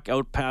the puck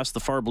out past the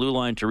far blue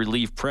line to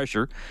relieve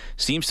pressure?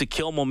 Seems to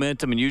kill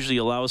momentum and usually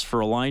allows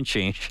for a line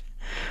change.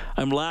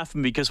 I'm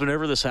laughing because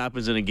whenever this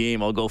happens in a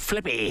game, I'll go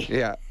flippy.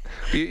 Yeah,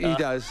 he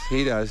does.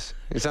 He does.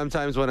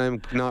 Sometimes when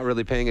I'm not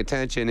really paying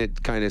attention,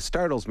 it kind of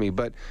startles me.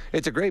 But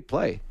it's a great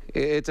play.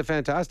 It's a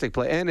fantastic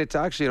play. And it's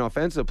actually an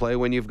offensive play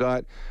when you've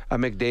got a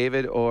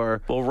McDavid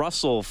or... Well,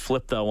 Russell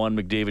flipped that one.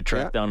 McDavid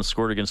tracked down and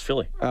scored against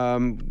Philly.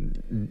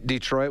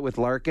 Detroit with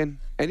Larkin.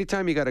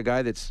 Anytime you got a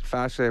guy that's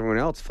faster than everyone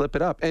else, flip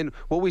it up. And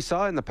what we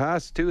saw in the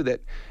past, too,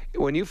 that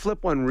when you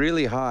flip one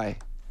really high,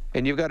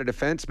 and you've got a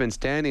defenseman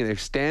standing there,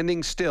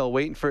 standing still,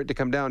 waiting for it to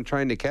come down,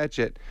 trying to catch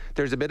it,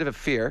 there's a bit of a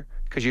fear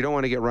because you don't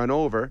want to get run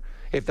over.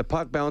 If the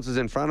puck bounces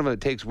in front of him,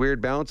 it takes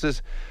weird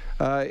bounces.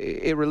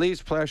 It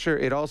relieves pressure.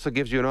 It also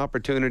gives you an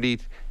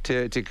opportunity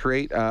to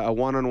create a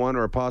one-on-one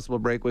or a possible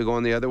breakaway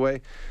going the other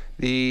way.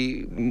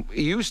 It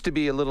used to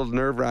be a little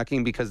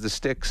nerve-wracking because the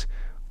sticks,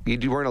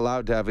 you weren't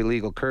allowed to have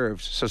illegal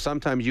curves. So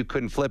sometimes you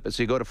couldn't flip it.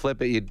 So you go to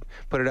flip it, you'd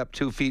put it up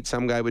 2 feet,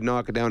 some guy would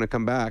knock it down and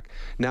come back.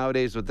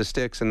 Nowadays with the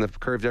sticks and the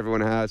curves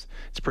everyone has,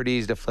 it's pretty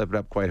easy to flip it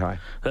up quite high.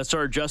 That's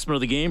our adjustment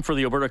of the game for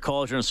the Alberta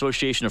College and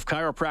Association of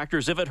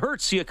Chiropractors. If it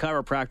hurts, see a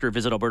chiropractor.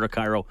 Visit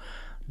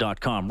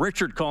albertachiro.com.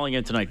 Richard calling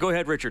in tonight. Go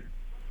ahead, Richard.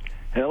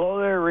 Hello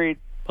there, Reed.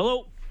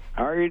 Hello.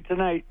 How are you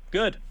tonight?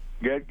 Good.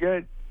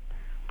 Good.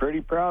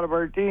 Pretty proud of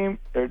our team.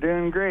 They're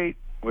doing great.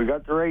 We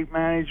got the right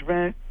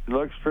management. It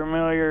looks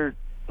familiar,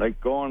 like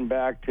going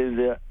back to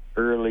the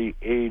early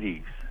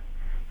 80s.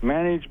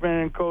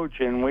 Management and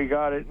coaching, we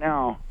got it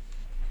now.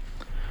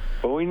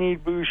 But we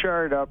need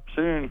Bouchard up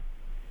soon.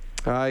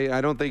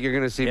 I don't think you're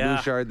going to see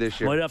Bouchard this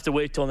year. Might have to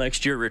wait till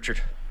next year,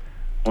 Richard.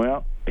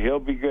 Well, he'll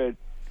be good.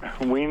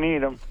 We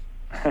need him.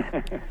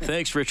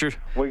 Thanks, Richard.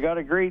 We got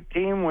a great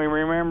team. We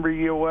remember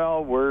you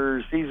well.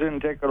 We're season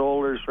ticket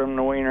holders from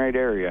the Wainwright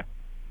area.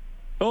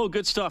 Oh,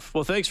 good stuff.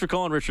 Well, thanks for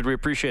calling, Richard. We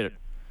appreciate it.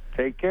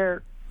 Take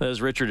care. That is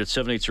Richard at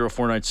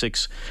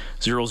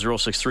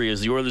 780-496-0063.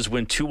 As the Oilers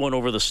win 2-1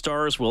 over the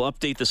Stars, we'll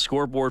update the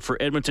scoreboard for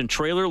Edmonton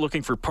Trailer.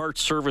 Looking for parts,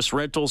 service,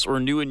 rentals,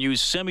 or new and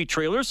used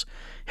semi-trailers?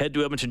 Head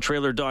to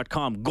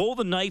edmontontrailer.com.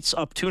 Golden Knights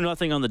up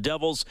 2-0 on the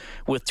Devils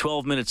with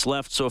 12 minutes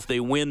left. So if they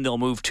win, they'll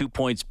move 2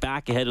 points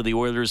back ahead of the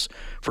Oilers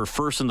for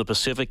first in the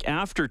Pacific.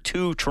 After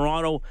 2,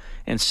 Toronto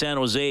and San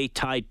Jose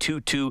tied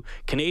 2-2.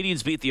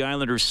 Canadians beat the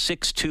Islanders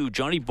 6-2.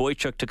 Johnny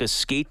Boychuk took a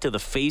skate to the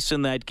face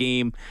in that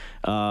game.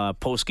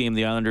 Post-game,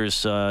 the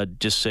Islanders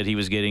just said he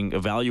was getting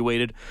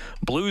evaluated.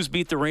 Blues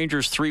beat the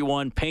Rangers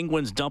 3-1.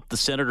 Penguins dumped the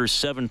Senators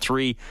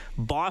 7-3.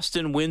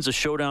 Boston wins a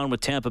showdown with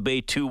Tampa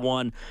Bay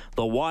 2-1.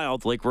 The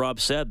Wild, like Rob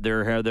said,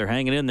 they're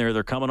hanging in there.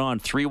 They're coming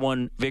on.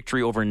 3-1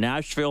 victory over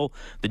Nashville.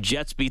 The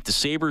Jets beat the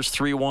Sabres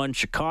 3-1.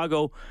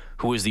 Chicago,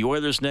 who is the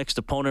Oilers' next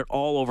opponent,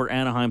 all over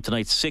Anaheim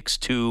tonight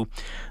 6-2.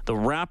 The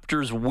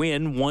Raptors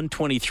win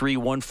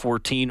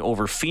 123-114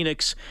 over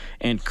Phoenix.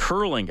 And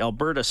curling,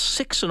 Alberta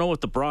 6-0 at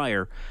the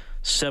Brier.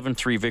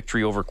 7-3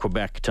 victory over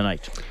Quebec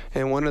tonight.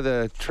 And one of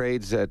the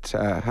trades that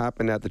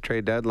happened at the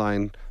trade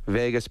deadline,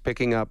 Vegas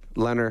picking up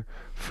Leonard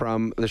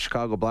from the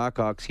Chicago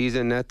Blackhawks. He's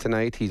in net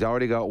tonight. He's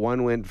already got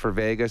 1 win for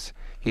Vegas.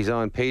 He's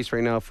on pace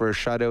right now for a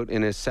shutout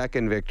in his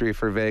second victory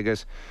for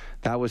Vegas.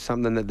 that was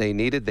something that they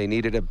needed. They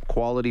needed a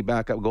quality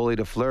backup goalie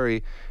to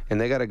Fleury,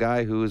 and they got a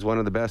guy who was one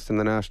of the best in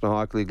the National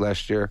Hockey League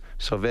last year.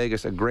 So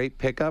Vegas, a great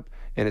pickup,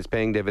 and it's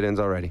paying dividends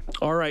already.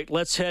 All right,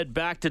 let's head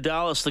back to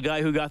Dallas. The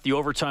guy who got the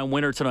overtime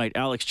winner tonight,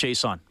 Alex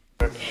Chiasson.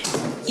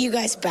 You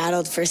guys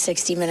battled for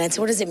 60 minutes.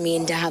 What does it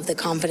mean to have the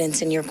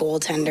confidence in your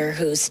goaltender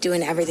who's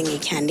doing everything he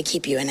can to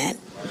keep you in it?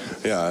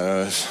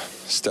 Yeah,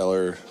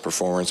 stellar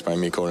performance by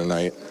Mikko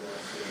tonight.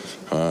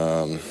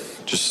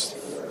 Just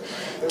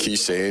key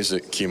saves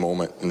at key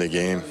moment in the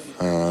game.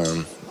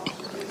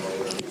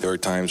 There were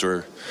times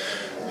where,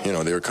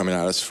 they were coming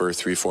at us for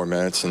 3-4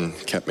 minutes and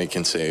kept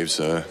making saves.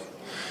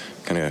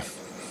 Kind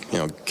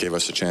of, gave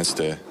us a chance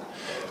to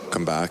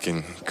come back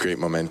and create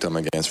momentum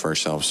against for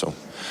ourselves. So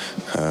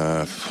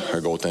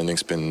our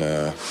goaltending's been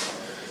a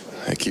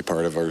key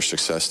part of our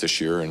success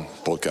this year, and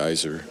both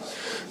guys are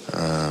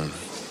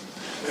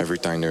every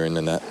time they're in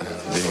the net,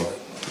 they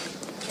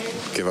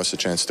give us a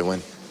chance to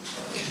win.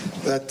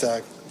 That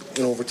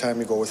in overtime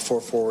you go with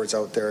 4 forwards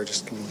out there.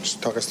 Just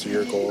talk us through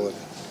your goal and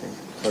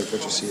what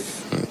you see.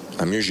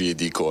 I'm usually a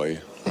decoy.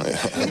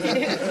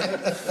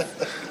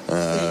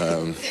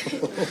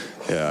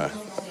 Yeah,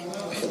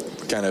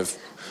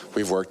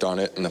 we've worked on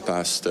it in the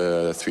past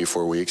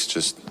 3-4 weeks,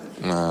 just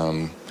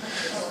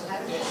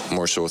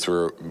more so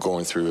through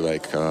going through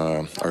like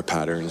our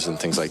patterns and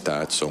things like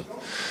that. So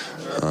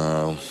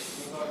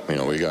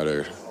we got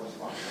our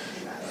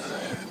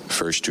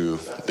first 2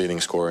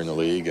 leading scorer in the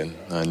league, and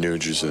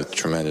Nuge is a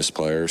tremendous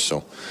player.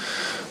 So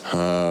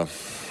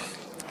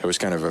it was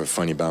kind of a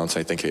funny bounce.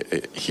 I think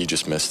he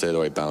just missed it,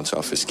 or it bounced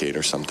off his skate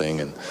or something,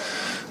 and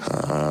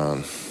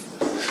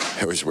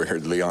it was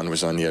weird. Leon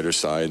was on the other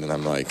side, and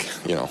I'm like,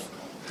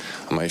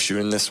 am I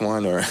shooting this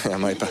one, or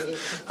am I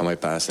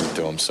passing it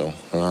to him? So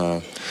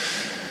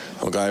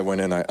the guy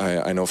went in.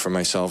 I know for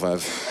myself,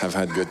 I've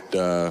had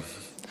good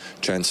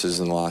chances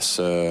in the last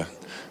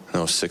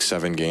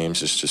 6-7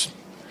 games. It's just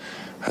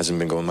hasn't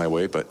been going my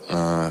way, but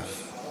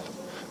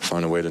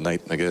found a way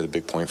tonight to get a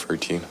big point for our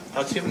team.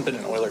 Alex, you haven't been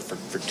an Oiler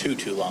for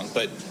too long,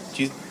 but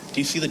do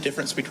you see the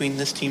difference between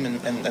this team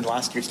and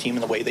last year's team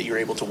in the way that you're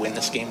able to win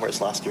this game,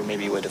 whereas last year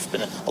maybe it would have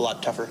been a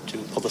lot tougher to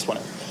pull this one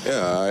out?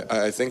 Yeah,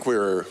 I think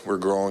we're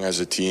growing as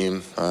a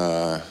team.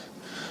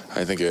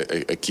 I think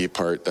a key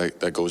part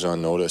that goes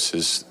unnoticed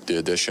is the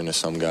addition of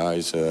some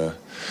guys.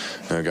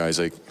 Guys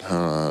like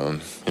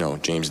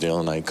James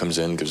Dillon comes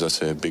in, gives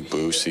us a big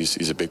boost.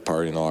 He's a big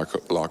part in the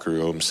locker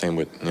room. Same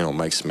with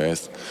Mike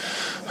Smith.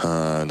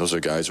 Those are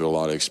guys with a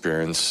lot of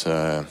experience.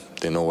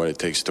 They know what it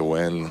takes to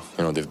win.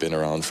 They've been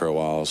around for a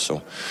while.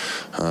 So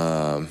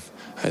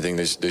I think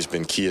there's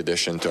been key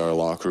addition to our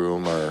locker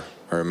room.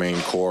 Our main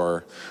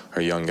core,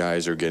 our young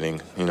guys are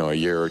getting a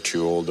year or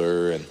 2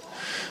 older, and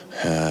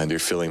they're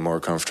feeling more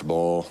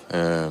comfortable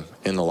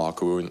in the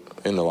locker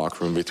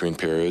room between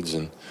periods,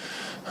 and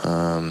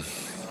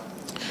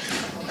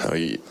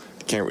you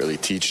can't really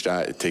teach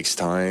that. It takes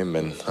time,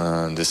 and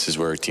this is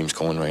where our team's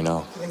going right now.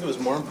 I think it was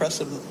more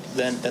impressive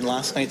than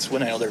last night's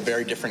win. I know they're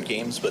very different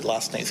games, but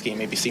last night's game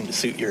maybe seemed to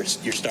suit your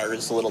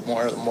starters a little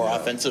more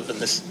offensive, and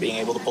this being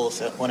able to pull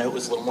this one out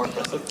was a little more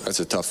impressive. That's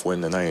a tough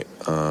win tonight.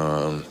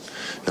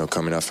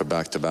 Coming off a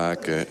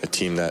back-to-back, a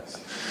team that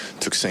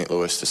took St.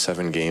 Louis to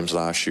 7 games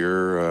last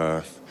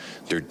year.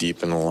 They're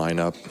deep in the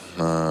lineup.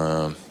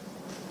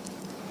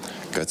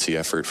 Gutsy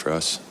effort for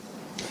us.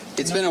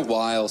 It's been a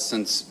while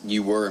since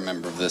you were a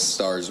member of this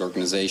Stars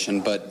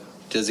organization, but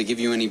does it give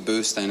you any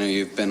boost? I know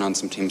you've been on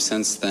some teams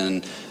since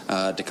then,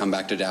 to come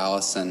back to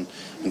Dallas and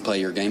play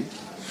your game.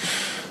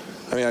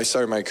 I mean, I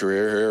started my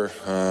career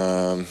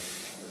here,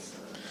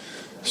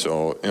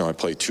 so I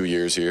played 2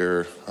 years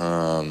here.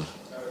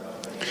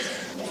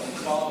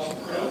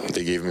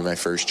 They gave me my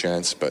first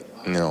chance, but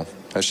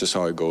that's just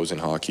how it goes in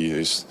hockey.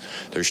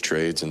 There's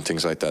trades and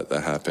things like that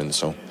happen.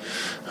 So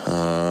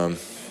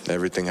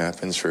everything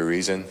happens for a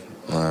reason.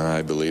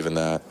 I believe in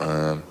that,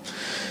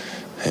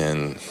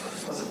 and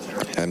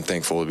I'm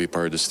thankful to be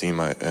part of this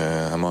team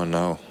I'm on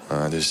now.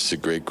 This is a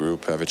great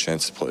group. I have a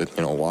chance to play,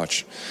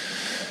 watch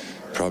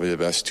probably the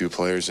best 2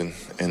 players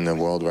in the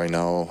world right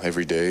now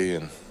every day,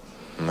 and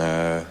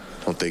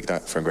don't take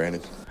that for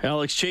granted.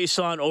 Alex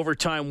Chiasson,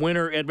 overtime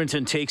winner.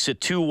 Edmonton takes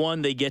it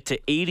 2-1. They get to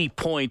 80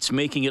 points,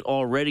 making it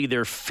already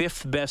their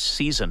 5th best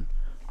season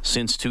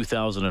since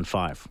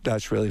 2005.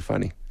 That's really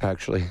funny,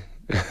 actually.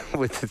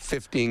 With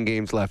 15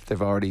 games left,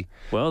 they've already...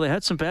 Well, they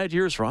had some bad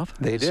years, Rob.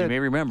 They did. You may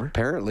remember.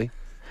 Apparently.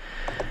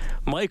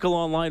 Michael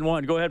on line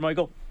 1. Go ahead,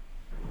 Michael.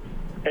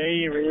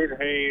 Hey, Reed.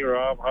 Hey,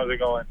 Rob. How's it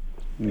going?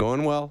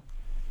 Going well.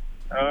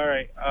 All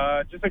right.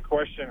 Just a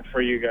question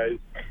for you guys.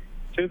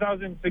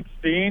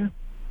 2016,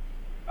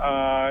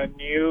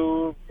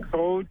 new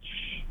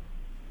coach,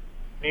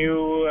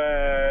 new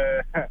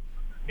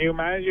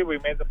manager, we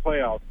made the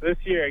playoffs. This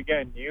year,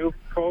 again, new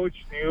coach,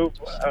 new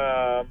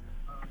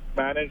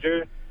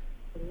manager.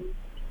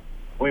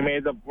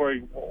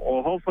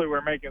 Hopefully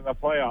we're making the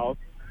playoffs.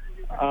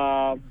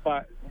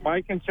 But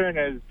my concern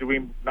is, do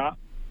we not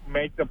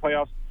make the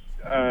playoffs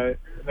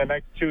the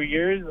next 2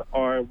 years,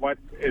 or what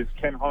is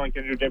Ken Holland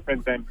can do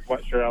different than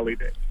what Chiarelli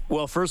did?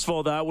 Well, first of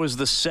all, that was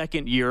the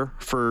second year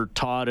for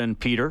Todd and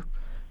Peter,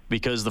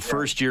 because the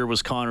first year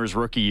was Connor's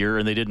rookie year,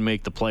 and they didn't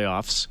make the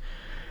playoffs.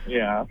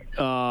 Yeah.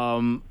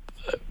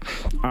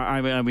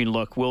 I mean,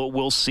 look,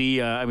 we'll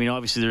see. I mean,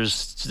 obviously,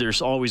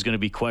 there's always going to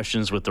be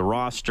questions with the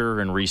roster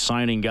and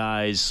re-signing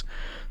guys.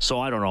 So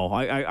I don't know.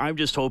 I'm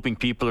just hoping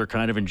people are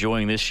kind of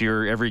enjoying this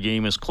year. Every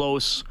game is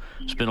close.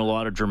 There's been a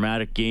lot of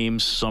dramatic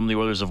games. Some the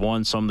Oilers have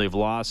won, some they've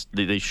lost.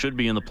 They should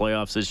be in the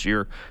playoffs this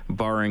year,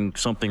 barring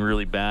something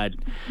really bad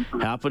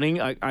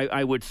happening.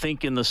 I would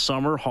think in the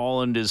summer,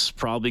 Holland is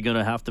probably going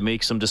to have to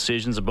make some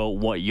decisions about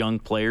what young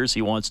players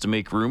he wants to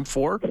make room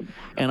for.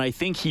 And I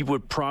think he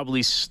would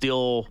probably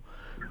still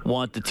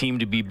want the team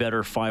to be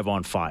better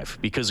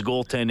 5-on-5, because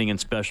goaltending and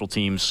special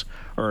teams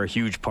are a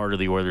huge part of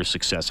the Oilers'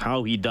 success.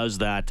 How he does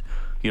that,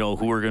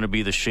 who are going to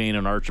be the Shane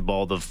and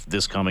Archibald of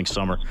this coming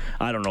summer,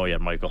 I don't know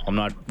yet, Michael. I'm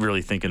not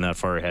really thinking that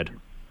far ahead.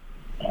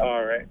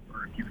 All right.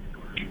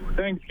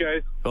 Thanks,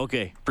 guys.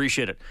 Okay,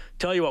 appreciate it.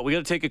 Tell you what, we got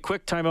to take a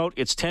quick timeout.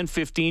 It's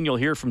 10:15. You'll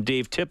hear from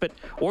Dave Tippett.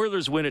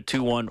 Oilers win at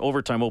 2-1.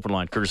 Overtime open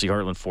line, courtesy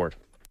Heartland Ford.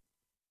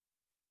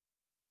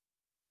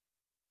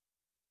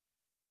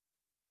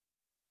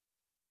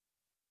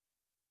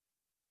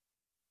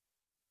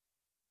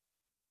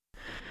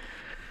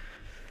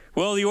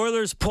 Well, the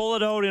Oilers pull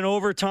it out in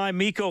overtime.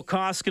 Mikko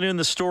Koskinen,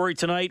 the story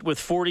tonight with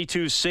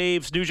 42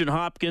 saves. Nugent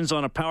Hopkins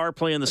on a power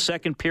play in the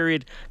second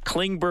period.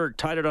 Klingberg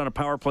tied it on a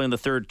power play in the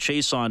third.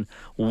 Chason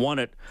won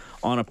it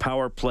on a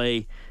power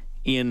play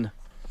in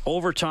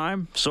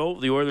overtime. So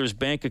the Oilers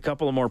bank a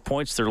couple of more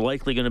points. They're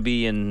likely going to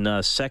be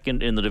in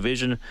second in the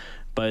division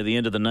by the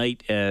end of the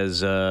night,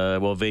 as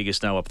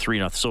Vegas now up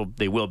 3-0, so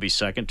they will be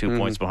second, 2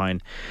 points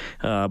behind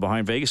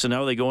Vegas, and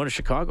now they go into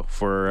Chicago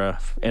for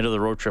end of the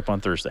road trip on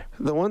Thursday.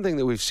 The one thing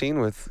that we've seen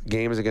with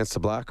games against the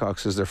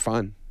Blackhawks is they're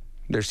fun.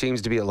 There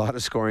seems to be a lot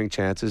of scoring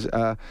chances.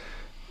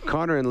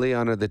 Connor and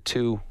Leon are the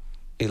two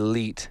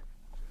elite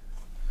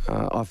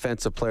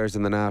offensive players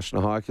in the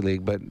National Hockey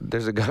League, but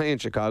there's a guy in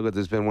Chicago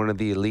that's been one of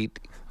the elite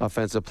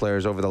offensive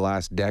players over the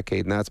last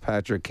decade, and that's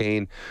Patrick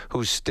Kane,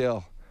 who's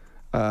still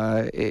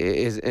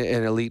is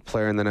an elite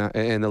player in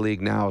the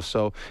league now.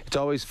 So it's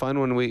always fun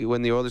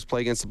when the Oilers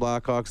play against the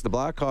Blackhawks. The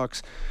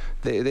Blackhawks,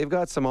 they've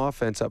got some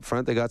offense up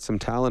front. They got some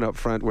talent up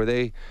front. Where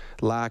they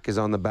lack is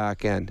on the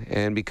back end,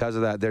 and because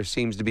of that, there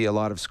seems to be a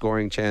lot of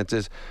scoring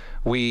chances.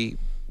 We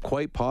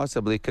quite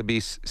possibly could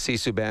see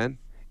Subban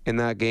in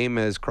that game,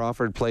 as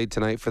Crawford played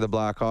tonight for the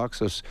Blackhawks.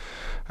 So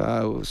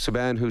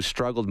Subban, who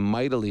struggled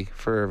mightily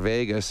for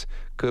Vegas,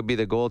 could be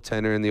the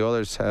goaltender, and the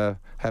Oilers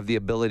have the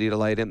ability to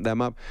light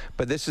them up.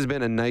 But this has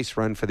been a nice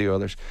run for the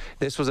Oilers.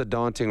 This was a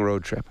daunting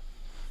road trip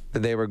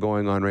that they were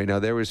going on right now.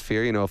 There was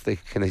fear, if they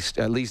can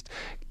at least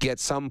get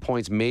some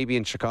points maybe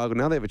in Chicago.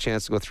 Now they have a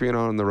chance to go 3-0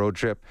 on the road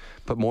trip,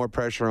 put more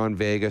pressure on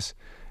Vegas.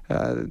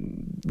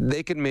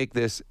 They can make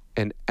this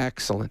an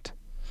excellent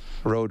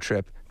road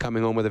trip,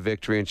 coming home with a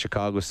victory in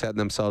Chicago, setting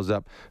themselves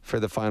up for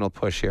the final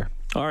push here.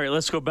 All right,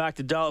 let's go back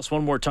to Dallas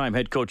one more time.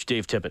 Head coach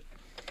Dave Tippett.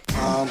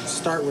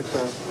 Start with the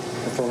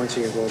performance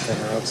of your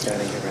goaltender.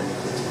 Outstanding.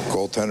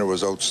 Goaltender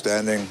was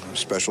outstanding.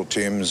 Special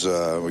teams,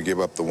 we gave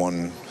up the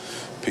one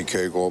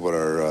PK goal, but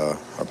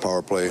our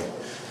power play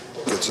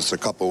gets us a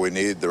couple we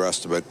need. The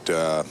rest of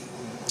it,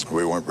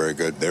 we weren't very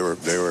good. They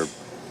were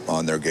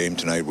on their game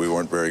tonight. We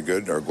weren't very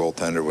good. Our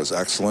goaltender was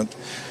excellent.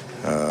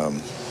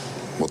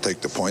 We'll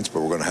take the points, but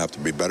we're going to have to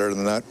be better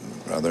than that.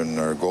 Other than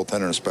our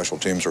goaltender and special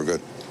teams were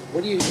good.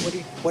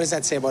 What does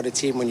that say about a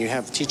team when you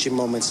have teaching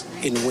moments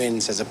in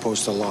wins as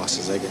opposed to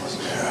losses, I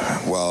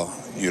guess? Well,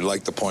 you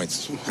like the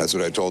points. That's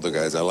what I told the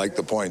guys. I like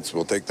the points.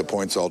 We'll take the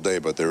points all day,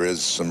 but there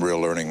is some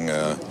real learning,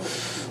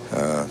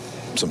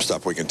 some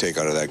stuff we can take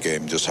out of that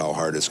game, just how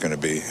hard it's going to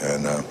be.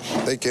 And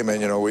they came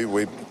in,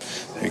 we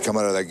come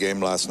out of that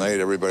game last night,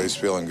 everybody's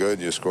feeling good.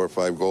 You score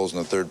 5 goals in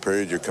the third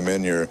period, you come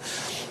in, you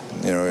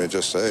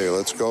just say, hey,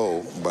 let's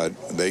go.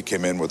 But they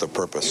came in with a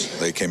purpose.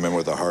 They came in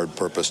with a hard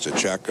purpose to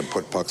check and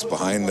put pucks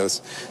behind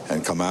us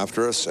and come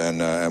after us,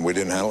 and we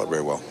didn't handle it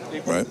very well,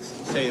 right?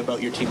 Say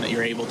about your team that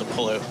you're able to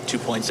pull out 2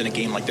 points in a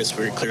game like this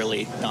where you're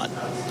clearly not,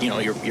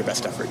 your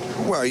best effort.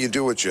 Well, you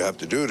do what you have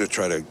to do to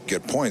try to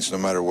get points, no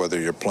matter whether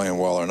you're playing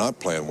well or not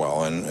playing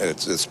well, and it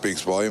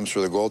speaks volumes for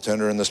the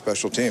goaltender and the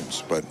special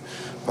teams. But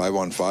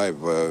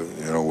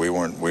 5-on-5, we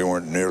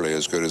weren't nearly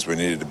as good as we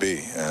needed to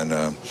be,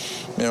 and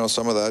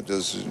some of that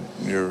is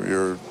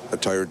you're a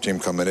tired team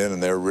coming in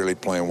and they're really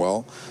playing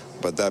well.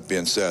 But that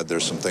being said,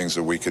 there's some things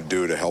that we could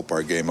do to help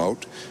our game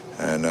out,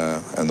 and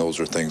those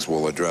are things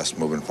we'll address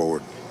moving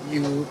forward.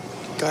 You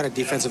got a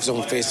defensive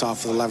zone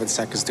face-off with 11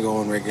 seconds to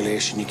go in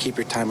regulation. You keep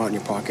your timeout in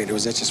your pocket.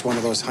 Was that just one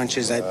of those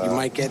hunches that you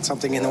might get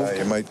something in overtime?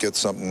 You might get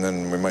something,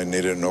 and we might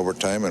need it in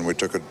overtime, and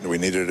we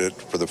needed it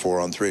for the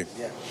 4-on-3.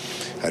 Yeah.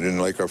 I didn't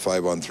like our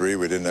 5-on-3.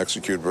 We didn't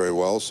execute very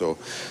well, so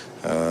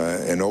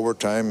in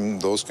overtime,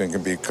 those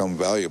can become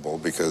valuable,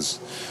 because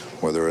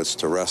whether it's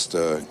to rest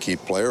a key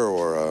player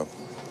or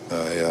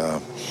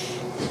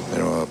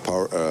a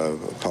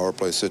power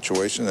play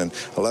situation. And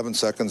 11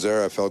 seconds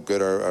there, I felt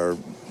good.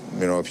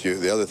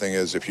 The other thing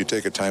is, if you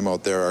take a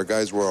timeout there, our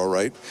guys were all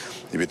right.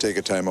 If you take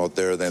a timeout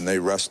there, then they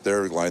rest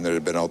their line that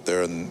had been out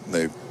there, and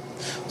they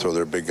throw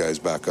their big guys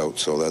back out.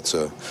 So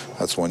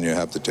that's when you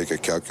have to take a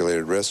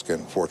calculated risk,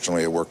 and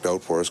fortunately it worked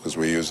out for us because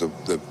we used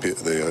the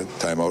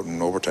timeout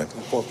in overtime.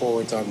 4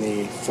 forwards on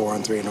the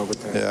 4-on-3 in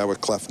overtime. Yeah, with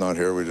Clef not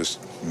here, we just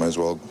might as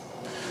well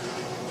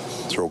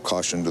throw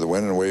caution to the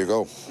wind and away you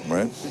go,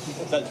 right?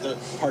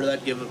 Part of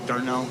that give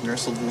Darnell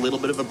Nurse a little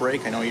bit of a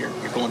break. I know you're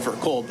going for a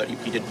cold, but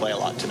he did play a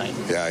lot tonight.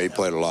 Yeah, he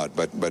played a lot,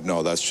 but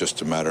no, that's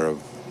just a matter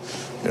of,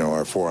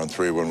 our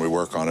 4-on-3, when we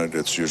work on it,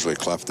 it's usually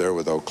Clef there.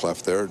 Without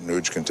Clef there,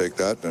 Nuge can take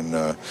that, and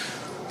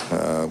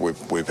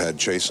we've had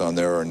Chase on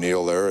there or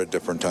Neil there at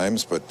different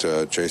times, but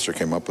Chaser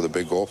came up with a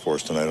big goal for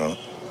us tonight on it.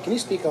 Can you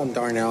speak on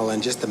Darnell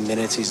and just the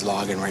minutes he's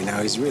logging right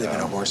now? He's really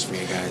been a horse for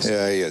you guys.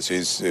 Yeah, he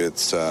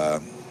is.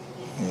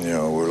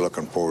 We're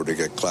looking forward to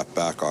get Clef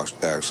back,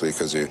 actually,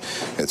 because it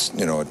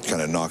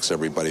kind of knocks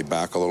everybody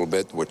back a little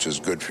bit, which is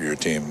good for your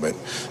team. But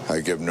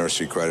I give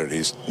Nursey credit.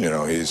 He's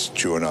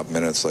chewing up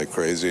minutes like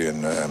crazy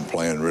and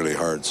playing really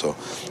hard. So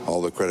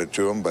all the credit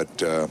to him.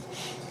 But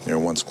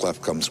once Clef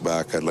comes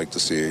back, I'd like to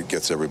see it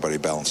gets everybody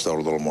balanced out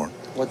a little more.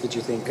 What did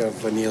you think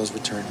of Neil's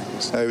return?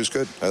 He was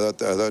good. I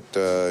thought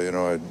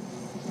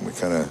we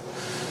kind of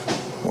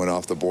went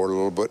off the board a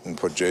little bit and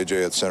put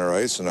JJ at center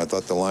ice, and I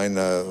thought the line,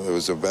 it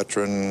was a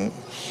veteran,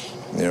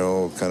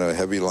 kind of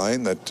heavy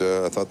line that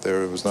I thought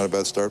it was not a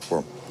bad start for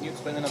him. Can you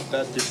explain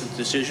that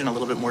decision a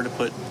little bit more to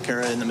put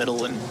Kara in the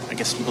middle, and I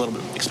guess a little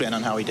bit expand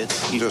on how he did?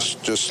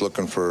 Just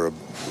looking for a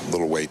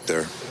little weight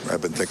there.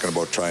 I've been thinking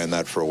about trying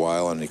that for a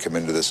while, and he came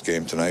into this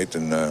game tonight,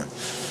 and I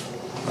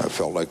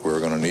felt like we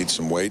were going to need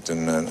some weight,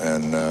 and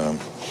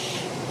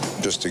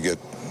just to get,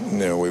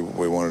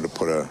 we wanted to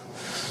put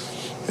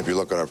if you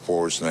look at our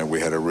forwards tonight, we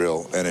had a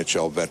real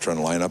NHL veteran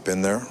lineup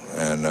in there,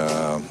 and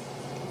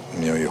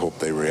you hope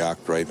they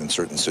react right in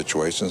certain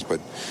situations, but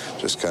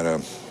just kind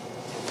of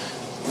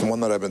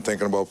one that I've been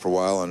thinking about for a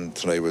while, and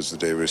tonight was the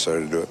day we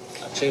decided to do it.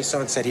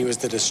 Jason said he was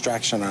the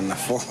distraction on the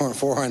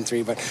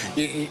 4-on-3, but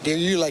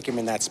you like him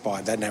in that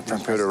spot, that net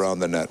front. Good around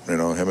the net.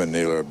 Him and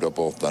Neil have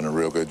both done a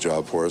real good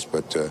job for us,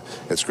 but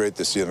it's great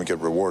to see them get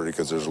rewarded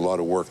because there's a lot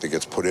of work that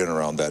gets put in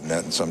around that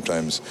net, and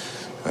sometimes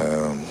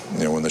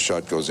when the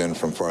shot goes in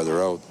from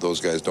farther out,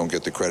 those guys don't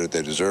get the credit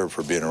they deserve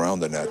for being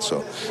around the net.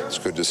 So it's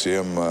good to see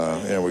him.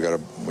 We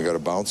got a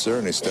bounce there,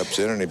 and he steps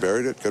in and he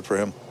buried it. Good for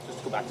him. Just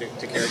to go back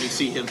to Kara, do you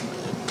see him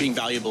being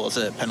valuable as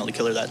a penalty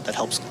killer that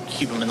helps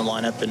keep him in the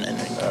lineup and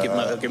give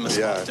him a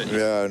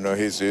spot? No,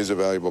 he's a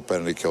valuable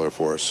penalty killer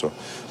for us. So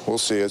we'll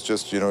see. It's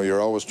just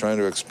you're always trying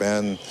to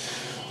expand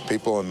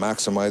people and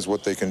maximize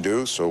what they can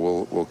do.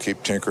 So we'll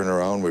keep tinkering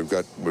around.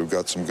 We've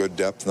got some good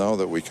depth now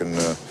that we can.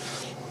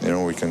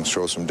 We can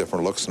show some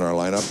different looks in our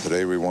lineup.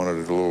 Today we wanted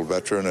a little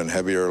veteran and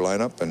heavier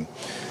lineup, and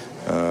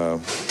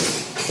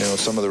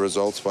some of the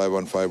results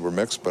 5-on-5 were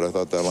mixed, but I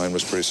thought that line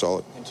was pretty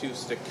solid. And 2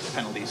 stick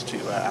penalties to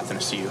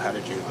Athanasiou. How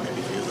did you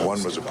maybe view those?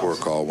 One was a poor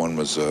call. One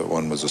was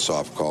a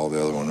soft call.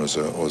 The other one was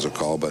a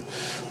call. But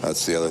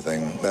that's the other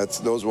thing.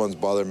 Those ones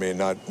bother me.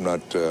 Not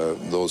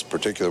those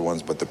particular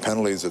ones, but the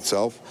penalties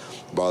itself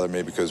bother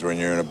me because when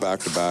you're in a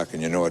back-to-back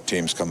and a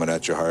team's coming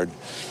at you hard,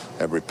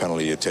 every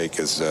penalty you take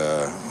is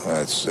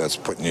that's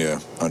putting you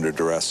under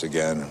duress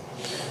again.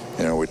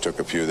 We took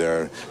a few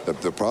there.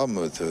 The problem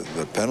with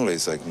the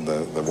penalties, like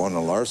the one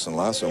on Larson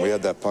last one, we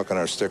had that puck on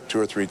our stick 2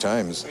 or 3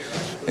 times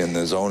in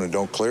the zone and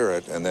don't clear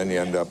it, and then you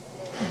end up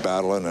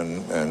battling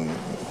and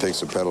it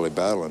takes a penalty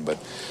battling. But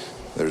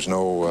there's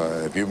no,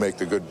 if you make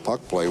the good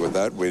puck play with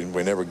that, we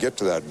never get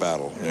to that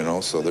battle,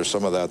 so there's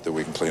some of that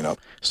we can clean up.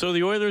 So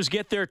the Oilers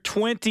get their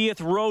 20th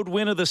road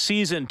win of the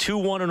season,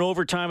 2-1 in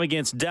overtime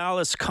against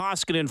Dallas.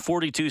 Koskinen,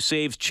 42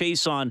 saves,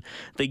 chase on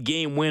the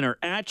game winner.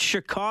 At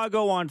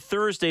Chicago on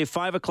Thursday,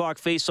 5 o'clock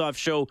face-off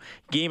show,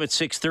 game at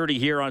 6:30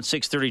 here on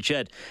 630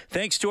 Ched.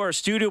 Thanks to our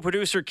studio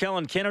producer,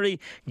 Kellen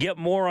Kennedy. Get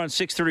more on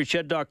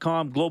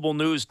 630ched.com,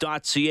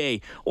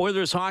 globalnews.ca.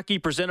 Oilers hockey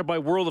presented by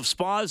World of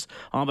Spas.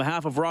 On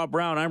behalf of Rob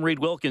Brown, I'm Reed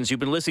Wilkins.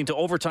 You've been listening to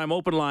Overtime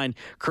Open Line,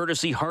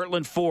 courtesy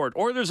Heartland Ford.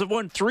 Oilers have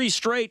won 3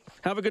 straight.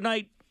 Have a good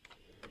night.